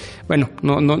 bueno,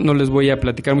 no les voy a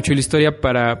platicar mucho de la historia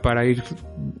para ir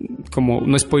como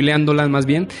no spoileándola más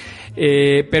bien,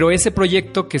 pero ese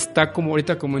proyecto que está como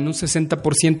ahorita como en un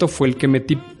 60% fue el que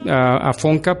metí a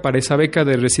Fonca para esa beca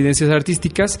de residencias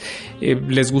artísticas.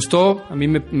 Les gustó, a mí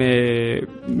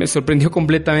me sorprendió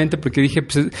completamente porque dije,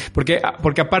 pues, porque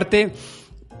aparte,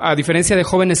 a diferencia de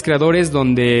jóvenes creadores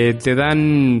donde te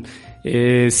dan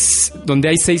donde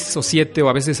hay 6 o 7 o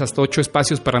a veces hasta 8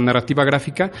 espacios para narrativa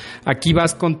gráfica, aquí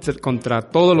vas contra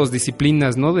todas las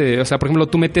disciplinas, ¿no? O sea, por ejemplo,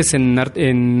 tú metes en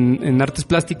artes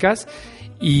plásticas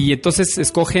y entonces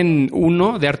escogen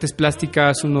uno de artes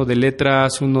plásticas, uno de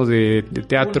letras, uno de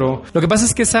teatro. Lo que pasa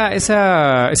es que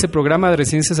ese programa de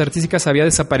residencias artísticas había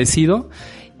desaparecido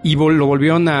y lo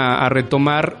volvieron a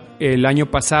retomar el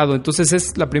año pasado. Entonces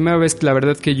es la primera vez, la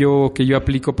verdad, que yo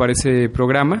aplico para ese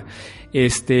programa.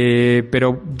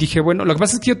 Pero dije, bueno, lo que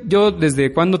pasa es que yo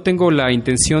desde cuando tengo la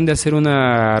intención de hacer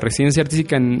una residencia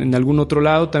artística en algún otro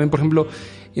lado. También, por ejemplo,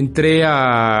 entré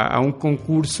a un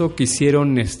concurso que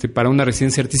hicieron para una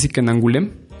residencia artística en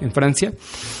Angoulême, en Francia.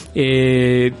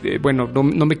 Bueno,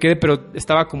 no me quedé, pero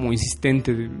estaba como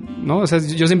insistente, ¿no? O sea,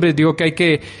 yo siempre digo que hay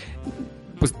que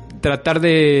tratar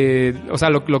de, o sea,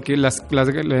 lo que las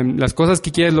cosas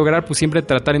que quieres lograr, pues siempre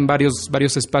tratar en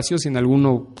varios espacios y en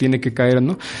alguno tiene que caer,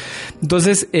 ¿no?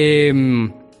 Entonces,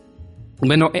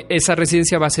 bueno, esa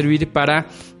residencia va a servir para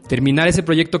terminar ese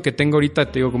proyecto que tengo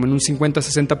ahorita, te digo, como en un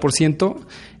 50-60%,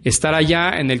 estar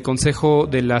allá en el Consejo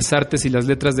de las Artes y las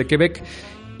Letras de Quebec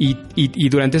y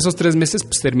durante esos 3 meses,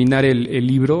 pues terminar el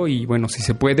libro y, bueno, si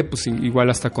se puede, pues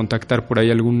igual hasta contactar por ahí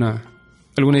alguna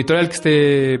editorial que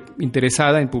esté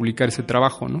interesada en publicar ese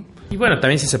trabajo, ¿no? Y bueno,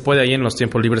 también si se puede ahí en los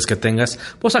tiempos libres que tengas,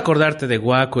 pues acordarte de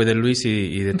Guaco y de Luis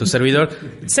y de tu servidor.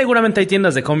 Seguramente hay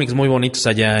tiendas de cómics muy bonitos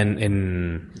allá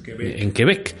en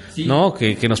Quebec, sí, ¿no?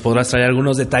 Que nos podrás traer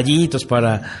algunos detallitos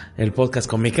para el podcast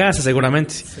Comicase,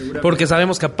 seguramente. Porque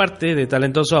sabemos que aparte de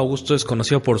talentoso, Augusto es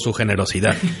conocido por su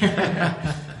generosidad.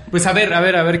 Pues a ver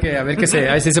que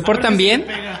si se portan bien,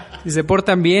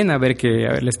 a ver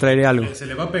les traeré algo. Se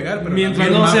le va a pegar, pero mientras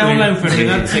no sea una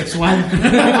enfermedad sexual.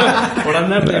 Por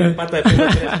andar de pata de pelo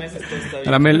 3 meses, todo está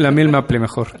bien. La miel maple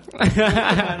mejor.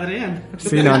 Adrián.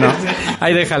 Sí, no.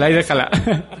 Ahí déjala.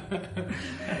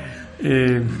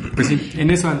 Pues sí,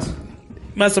 en eso ando.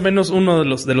 Más o menos uno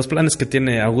de los planes que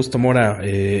tiene Augusto Mora.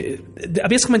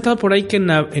 Habías comentado por ahí que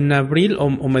en abril, o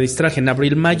me distraje, en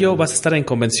abril-mayo vas a estar en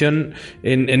convención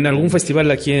en algún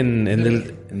festival aquí en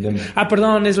Denver. Ah,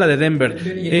 perdón, es la de Denver.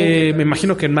 Me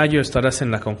imagino que en mayo estarás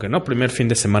en la Conque, ¿no? Primer fin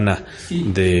de semana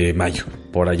de mayo,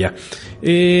 por allá.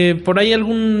 ¿Por ahí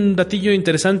algún datillo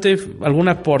interesante,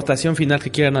 alguna aportación final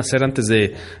que quieran hacer antes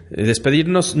de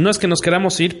despedirnos? No es que nos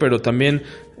queramos ir, pero también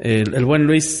el buen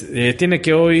Luis tiene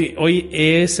que hoy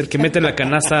es el que mete la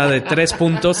canasta de 3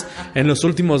 puntos en los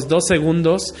últimos 2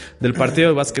 segundos del partido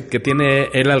de básquet que tiene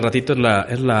él al ratito,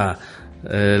 es la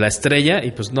estrella,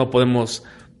 y pues no podemos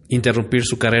interrumpir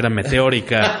su carrera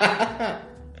meteórica.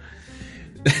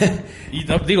 Y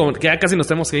no, digo que ya casi nos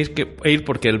tenemos que ir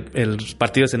porque el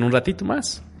partido es en un ratito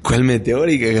más. ¿Cuál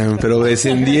meteórica? Pero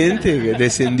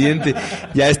descendiente.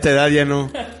 Ya a esta edad ya no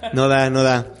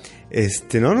da.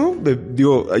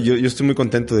 Digo, yo estoy muy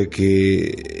contento de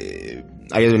que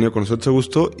hayas venido con nosotros,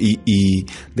 Augusto, y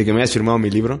de que me hayas firmado mi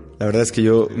libro. La verdad es que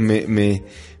yo me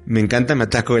encanta, me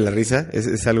ataco de la risa.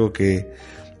 Es algo que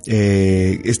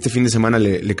este fin de semana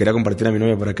le quería compartir a mi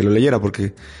novia para que lo leyera,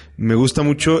 porque me gusta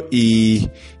mucho y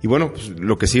bueno, pues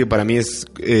lo que sigue para mí es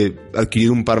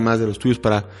adquirir un par más de los tuyos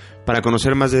para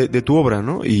conocer más de tu obra,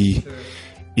 ¿no? Y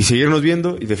seguirnos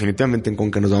viendo, y definitivamente en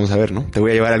Conca nos vamos a ver, ¿no? Te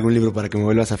voy a llevar algún libro para que me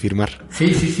vuelvas a firmar.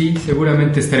 Sí,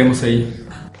 seguramente estaremos ahí.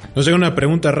 Nos llega una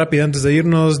pregunta rápida antes de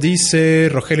irnos. Dice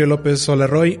Rogelio López: hola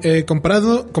Roy,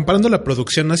 comparando la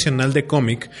producción nacional de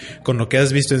cómic con lo que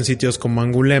has visto en sitios como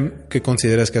Angoulême, ¿qué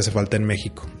consideras que hace falta en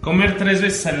México? Comer 3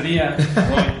 veces al día.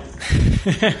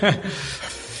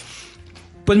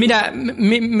 Pues mira,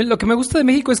 lo que me gusta de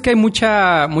México es que hay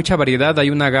mucha variedad, hay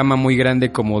una gama muy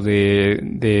grande como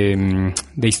de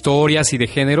historias y de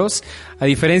géneros, a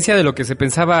diferencia de lo que se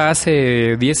pensaba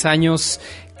hace 10 años,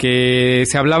 que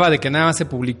se hablaba de que nada más se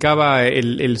publicaba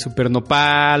el Super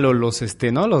Nopal o los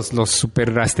 ¿no? Los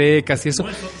Super Aztecas y eso.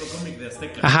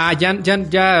 Ajá, ya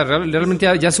realmente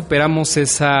ya superamos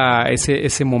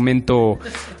ese momento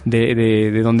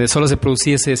de donde solo se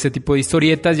producía ese tipo de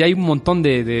historietas. Ya hay un montón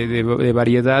de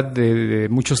variedad de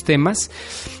muchos temas.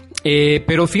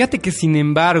 Pero fíjate que sin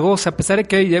embargo, o sea, a pesar de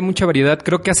que hay mucha variedad,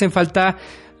 creo que hacen falta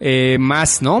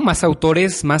más, ¿no? Más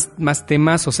autores, más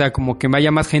temas, o sea, como que vaya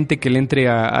más gente que le entre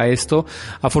a esto.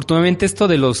 Afortunadamente esto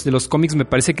de los cómics me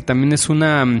parece que también es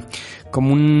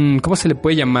como un, ¿cómo se le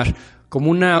puede llamar? Como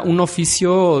un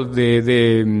oficio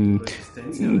de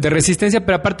resistencia,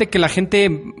 pero aparte que la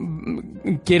gente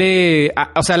quiere,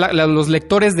 o sea, los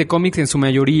lectores de cómics en su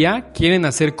mayoría quieren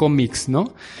hacer cómics,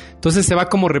 ¿no? Entonces se va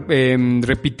como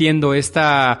repitiendo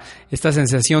esta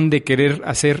sensación de querer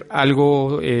hacer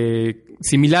algo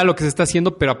similar a lo que se está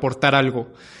haciendo, pero aportar algo.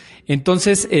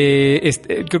 Entonces,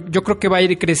 yo creo que va a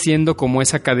ir creciendo como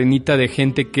esa cadenita de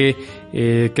gente que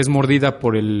es mordida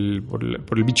por el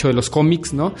bicho de los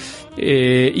cómics, ¿no?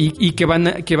 Y que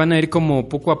van a ir como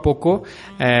poco a poco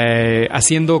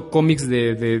haciendo cómics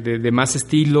de más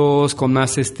estilos, con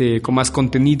más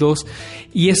contenidos,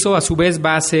 y eso a su vez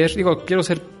va a ser, quiero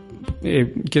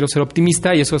ser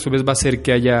optimista, y eso a su vez va a hacer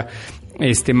que haya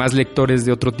más lectores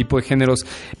de otro tipo de géneros,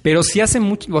 pero sí hace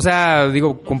mucho, o sea,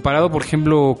 comparado por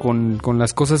ejemplo con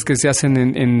las cosas que se hacen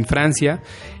en Francia,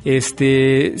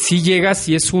 sí llegas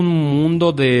y es un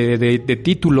mundo de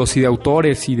títulos y de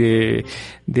autores y de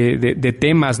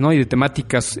temas, ¿no? Y de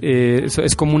temáticas.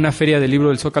 Es como una feria del libro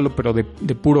del Zócalo, pero de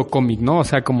puro cómic, ¿no? O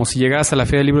sea, como si llegaras a la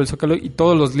feria del libro del Zócalo y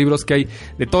todos los libros que hay,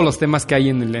 de todos los temas que hay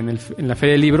en la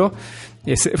feria del libro,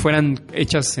 fueran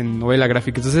hechas en novela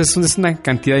gráfica. Entonces es una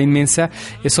cantidad inmensa.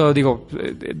 Eso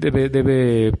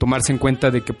debe tomarse en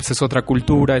cuenta de que pues es otra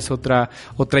cultura, es otra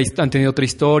han tenido otra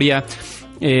historia.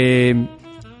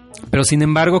 Pero sin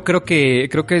embargo creo que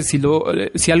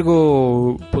si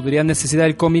algo podría necesitar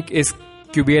el cómic es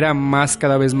que hubiera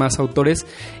cada vez más autores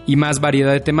y más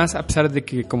variedad de temas, a pesar de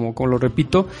que como lo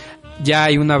repito, ya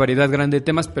hay una variedad grande de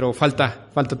temas, pero falta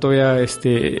todavía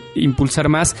impulsar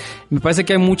más. Me parece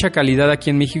que hay mucha calidad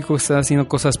aquí en México, están haciendo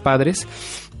cosas padres.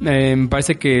 Me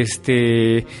parece que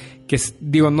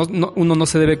uno no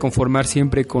se debe conformar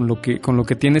siempre con lo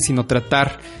que tiene, sino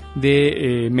tratar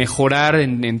de mejorar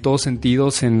en todos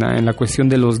sentidos, en la cuestión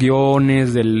de los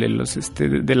guiones,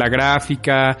 de la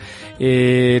gráfica,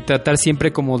 tratar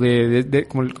siempre como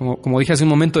como dije hace un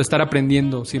momento, de estar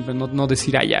aprendiendo siempre, no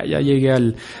decir ya llegué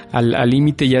al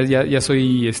límite, ya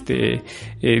soy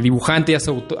dibujante, ya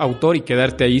soy autor, y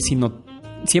quedarte ahí, sino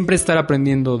siempre estar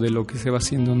aprendiendo de lo que se va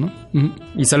haciendo, ¿no?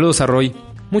 Y saludos a Roy.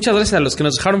 Muchas gracias a los que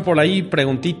nos dejaron por ahí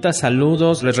preguntitas,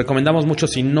 saludos. Les recomendamos mucho,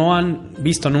 si no han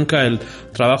visto nunca el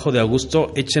trabajo de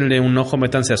Augusto, échenle un ojo,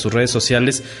 métanse a sus redes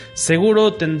sociales.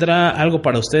 Seguro tendrá algo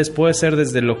para ustedes. Puede ser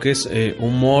desde lo que es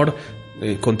humor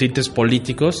con tintes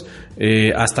políticos,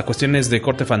 hasta cuestiones de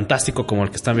corte fantástico como el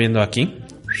que están viendo aquí.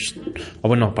 O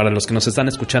bueno, para los que nos están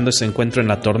escuchando, ese Encuentro en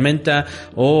la Tormenta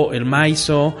o El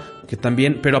Maizo, que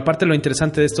también, pero aparte lo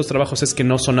interesante de estos trabajos es que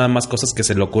no son nada más cosas que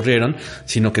se le ocurrieron,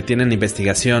 sino que tienen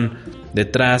investigación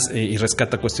detrás y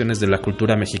rescata cuestiones de la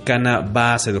cultura mexicana,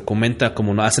 se documenta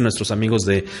como lo hacen nuestros amigos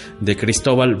de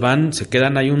Cristóbal, se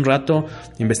quedan ahí un rato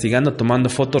investigando, tomando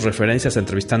fotos, referencias,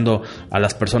 entrevistando a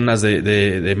las personas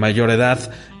de mayor edad,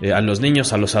 a los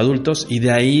niños, a los adultos, y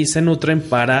de ahí se nutren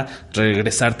para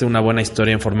regresarte una buena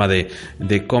historia en forma de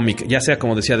cómic, ya sea,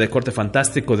 como decía, de corte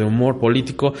fantástico, de humor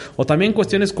político, o también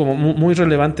cuestiones como muy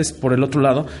relevantes por el otro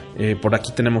lado. Por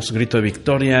aquí tenemos Grito de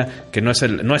Victoria, que no es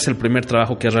el primer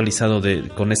trabajo que ha realizado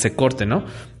con ese corte, ¿no?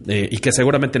 Y que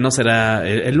seguramente no será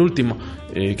el último,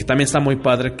 que también está muy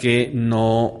padre, que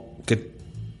no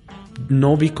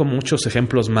vi con muchos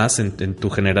ejemplos más en tu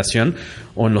generación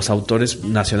o en los autores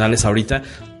nacionales ahorita,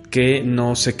 que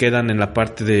no se quedan en la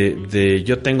parte de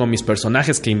yo tengo mis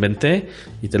personajes que inventé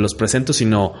y te los presento,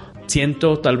 sino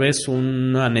siento tal vez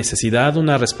una necesidad,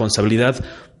 una responsabilidad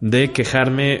de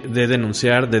quejarme, de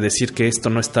denunciar, de decir que esto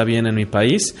no está bien en mi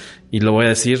país, y lo voy a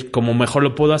decir como mejor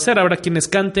lo puedo hacer. Habrá quienes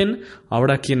canten,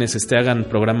 habrá quienes hagan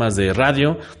programas de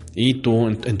radio, y tú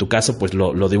en tu caso pues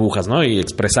lo dibujas, ¿no? Y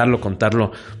expresarlo,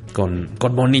 contarlo con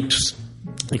bonitos.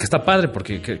 Y que está padre,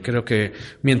 porque creo que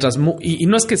mientras... Y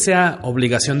no es que sea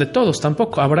obligación de todos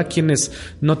tampoco. Habrá quienes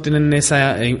no tienen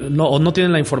no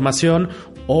tienen la información,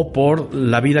 o por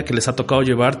la vida que les ha tocado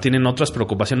llevar tienen otras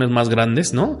preocupaciones más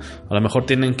grandes, ¿no? A lo mejor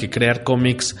tienen que crear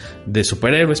cómics de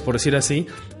superhéroes, por decir así,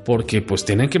 porque pues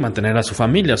tienen que mantener a su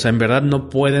familia. O sea, en verdad no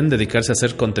pueden dedicarse a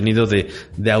hacer contenido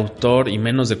de autor, y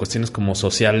menos de cuestiones como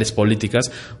sociales,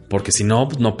 políticas, porque si no,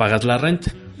 no pagas la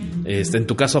renta. En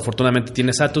tu caso, afortunadamente,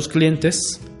 tienes a tus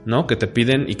clientes, ¿no? Que te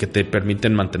piden y que te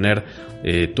permiten mantener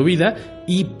tu vida.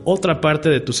 Y otra parte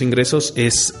de tus ingresos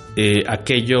es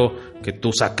aquello que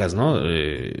tú sacas, ¿no?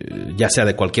 Ya sea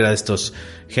de cualquiera de estos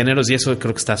géneros, y eso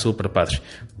creo que está súper padre.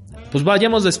 Pues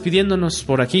vayamos despidiéndonos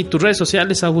por aquí. ¿Tus redes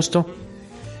sociales, Augusto?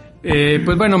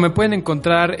 Pues bueno, me pueden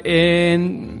encontrar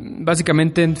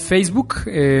básicamente en Facebook.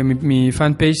 Mi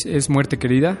fanpage es Muerte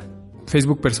Querida.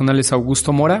 Facebook personal es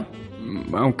Augusto Mora.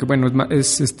 Aunque bueno,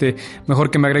 es mejor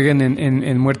que me agreguen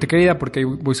en Muerte Querida, porque ahí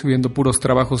voy subiendo puros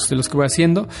trabajos de los que voy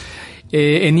haciendo.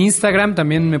 En Instagram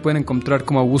también me pueden encontrar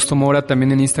como Augusto Mora.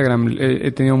 También en Instagram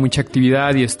he tenido mucha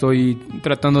actividad y estoy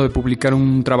tratando de publicar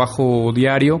un trabajo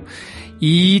diario.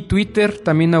 Y Twitter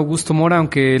también Augusto Mora,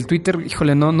 aunque el Twitter,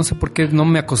 híjole, no sé por qué no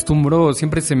me acostumbro,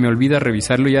 siempre se me olvida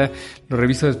revisarlo, ya lo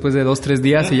reviso después de 2-3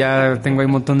 días y ya tengo ahí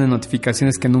un montón de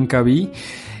notificaciones que nunca vi.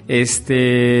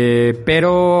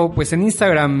 Pero pues en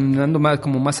Instagram ando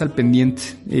más al pendiente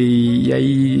y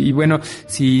ahí, y bueno,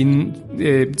 si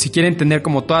quieren tener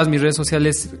como todas mis redes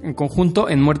sociales en conjunto,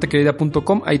 en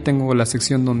muertequerida.com, ahí tengo la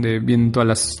sección donde vienen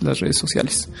todas las redes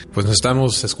sociales. Pues nos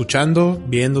estamos escuchando,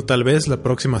 viendo tal vez la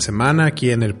próxima semana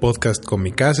aquí en el podcast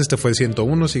Comicase. Este fue el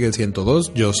 101, sigue el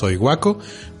 102. Yo soy Guaco,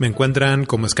 me encuentran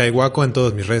como Sky Guaco en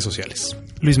todas mis redes sociales.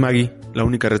 Luis Magui, la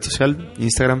única red social,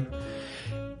 Instagram.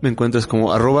 Me encuentras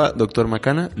como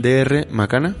 @drmacana, Dr.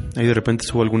 Macana. Ahí de repente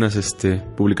subo algunas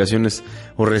publicaciones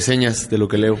o reseñas de lo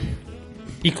que leo.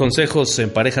 Y consejos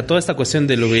en pareja, toda esta cuestión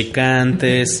de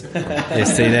lubricantes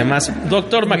y demás.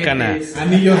 Doctor Macana.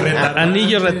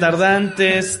 Anillos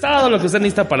retardantes, todo lo que usted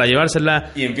necesita para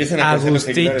llevársela. Y empiezan a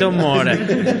Agustito Mora.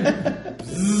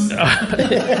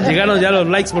 Llegaron ya los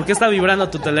likes. ¿Por qué está vibrando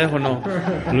tu teléfono,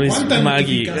 Luis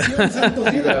Magui?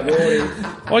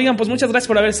 Oigan, pues muchas gracias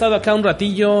por haber estado acá un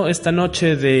ratillo esta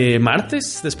noche de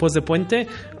martes, después de puente.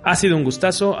 Ha sido un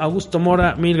gustazo. Augusto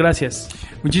Mora, mil gracias.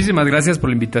 Muchísimas gracias por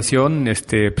la invitación.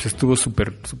 Pues estuvo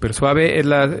súper suave. Es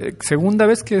la segunda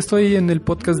vez que estoy en el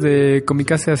podcast de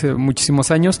Comicase hace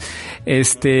muchísimos años.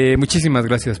 Muchísimas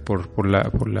gracias por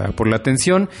la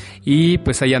atención. Y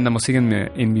pues ahí andamos.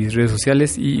 Síguenme en mis redes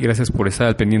sociales y gracias por estar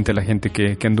al pendiente de la gente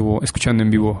que anduvo escuchando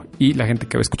en vivo y la gente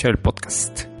que va a escuchar el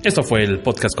podcast. Esto fue el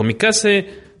podcast Comicase.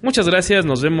 Muchas gracias.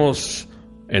 Nos vemos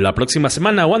en la próxima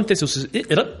semana o antes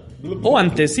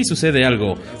si sucede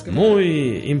algo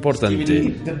muy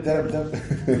importante.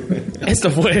 Esto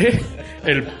fue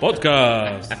el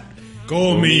podcast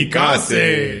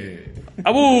Comicase.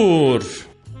 ¡Abur!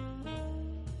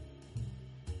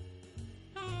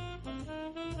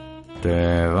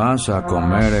 ¿Te vas a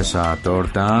comer esa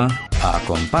torta?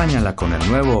 Acompáñala con el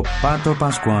nuevo Pato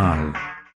Pascual.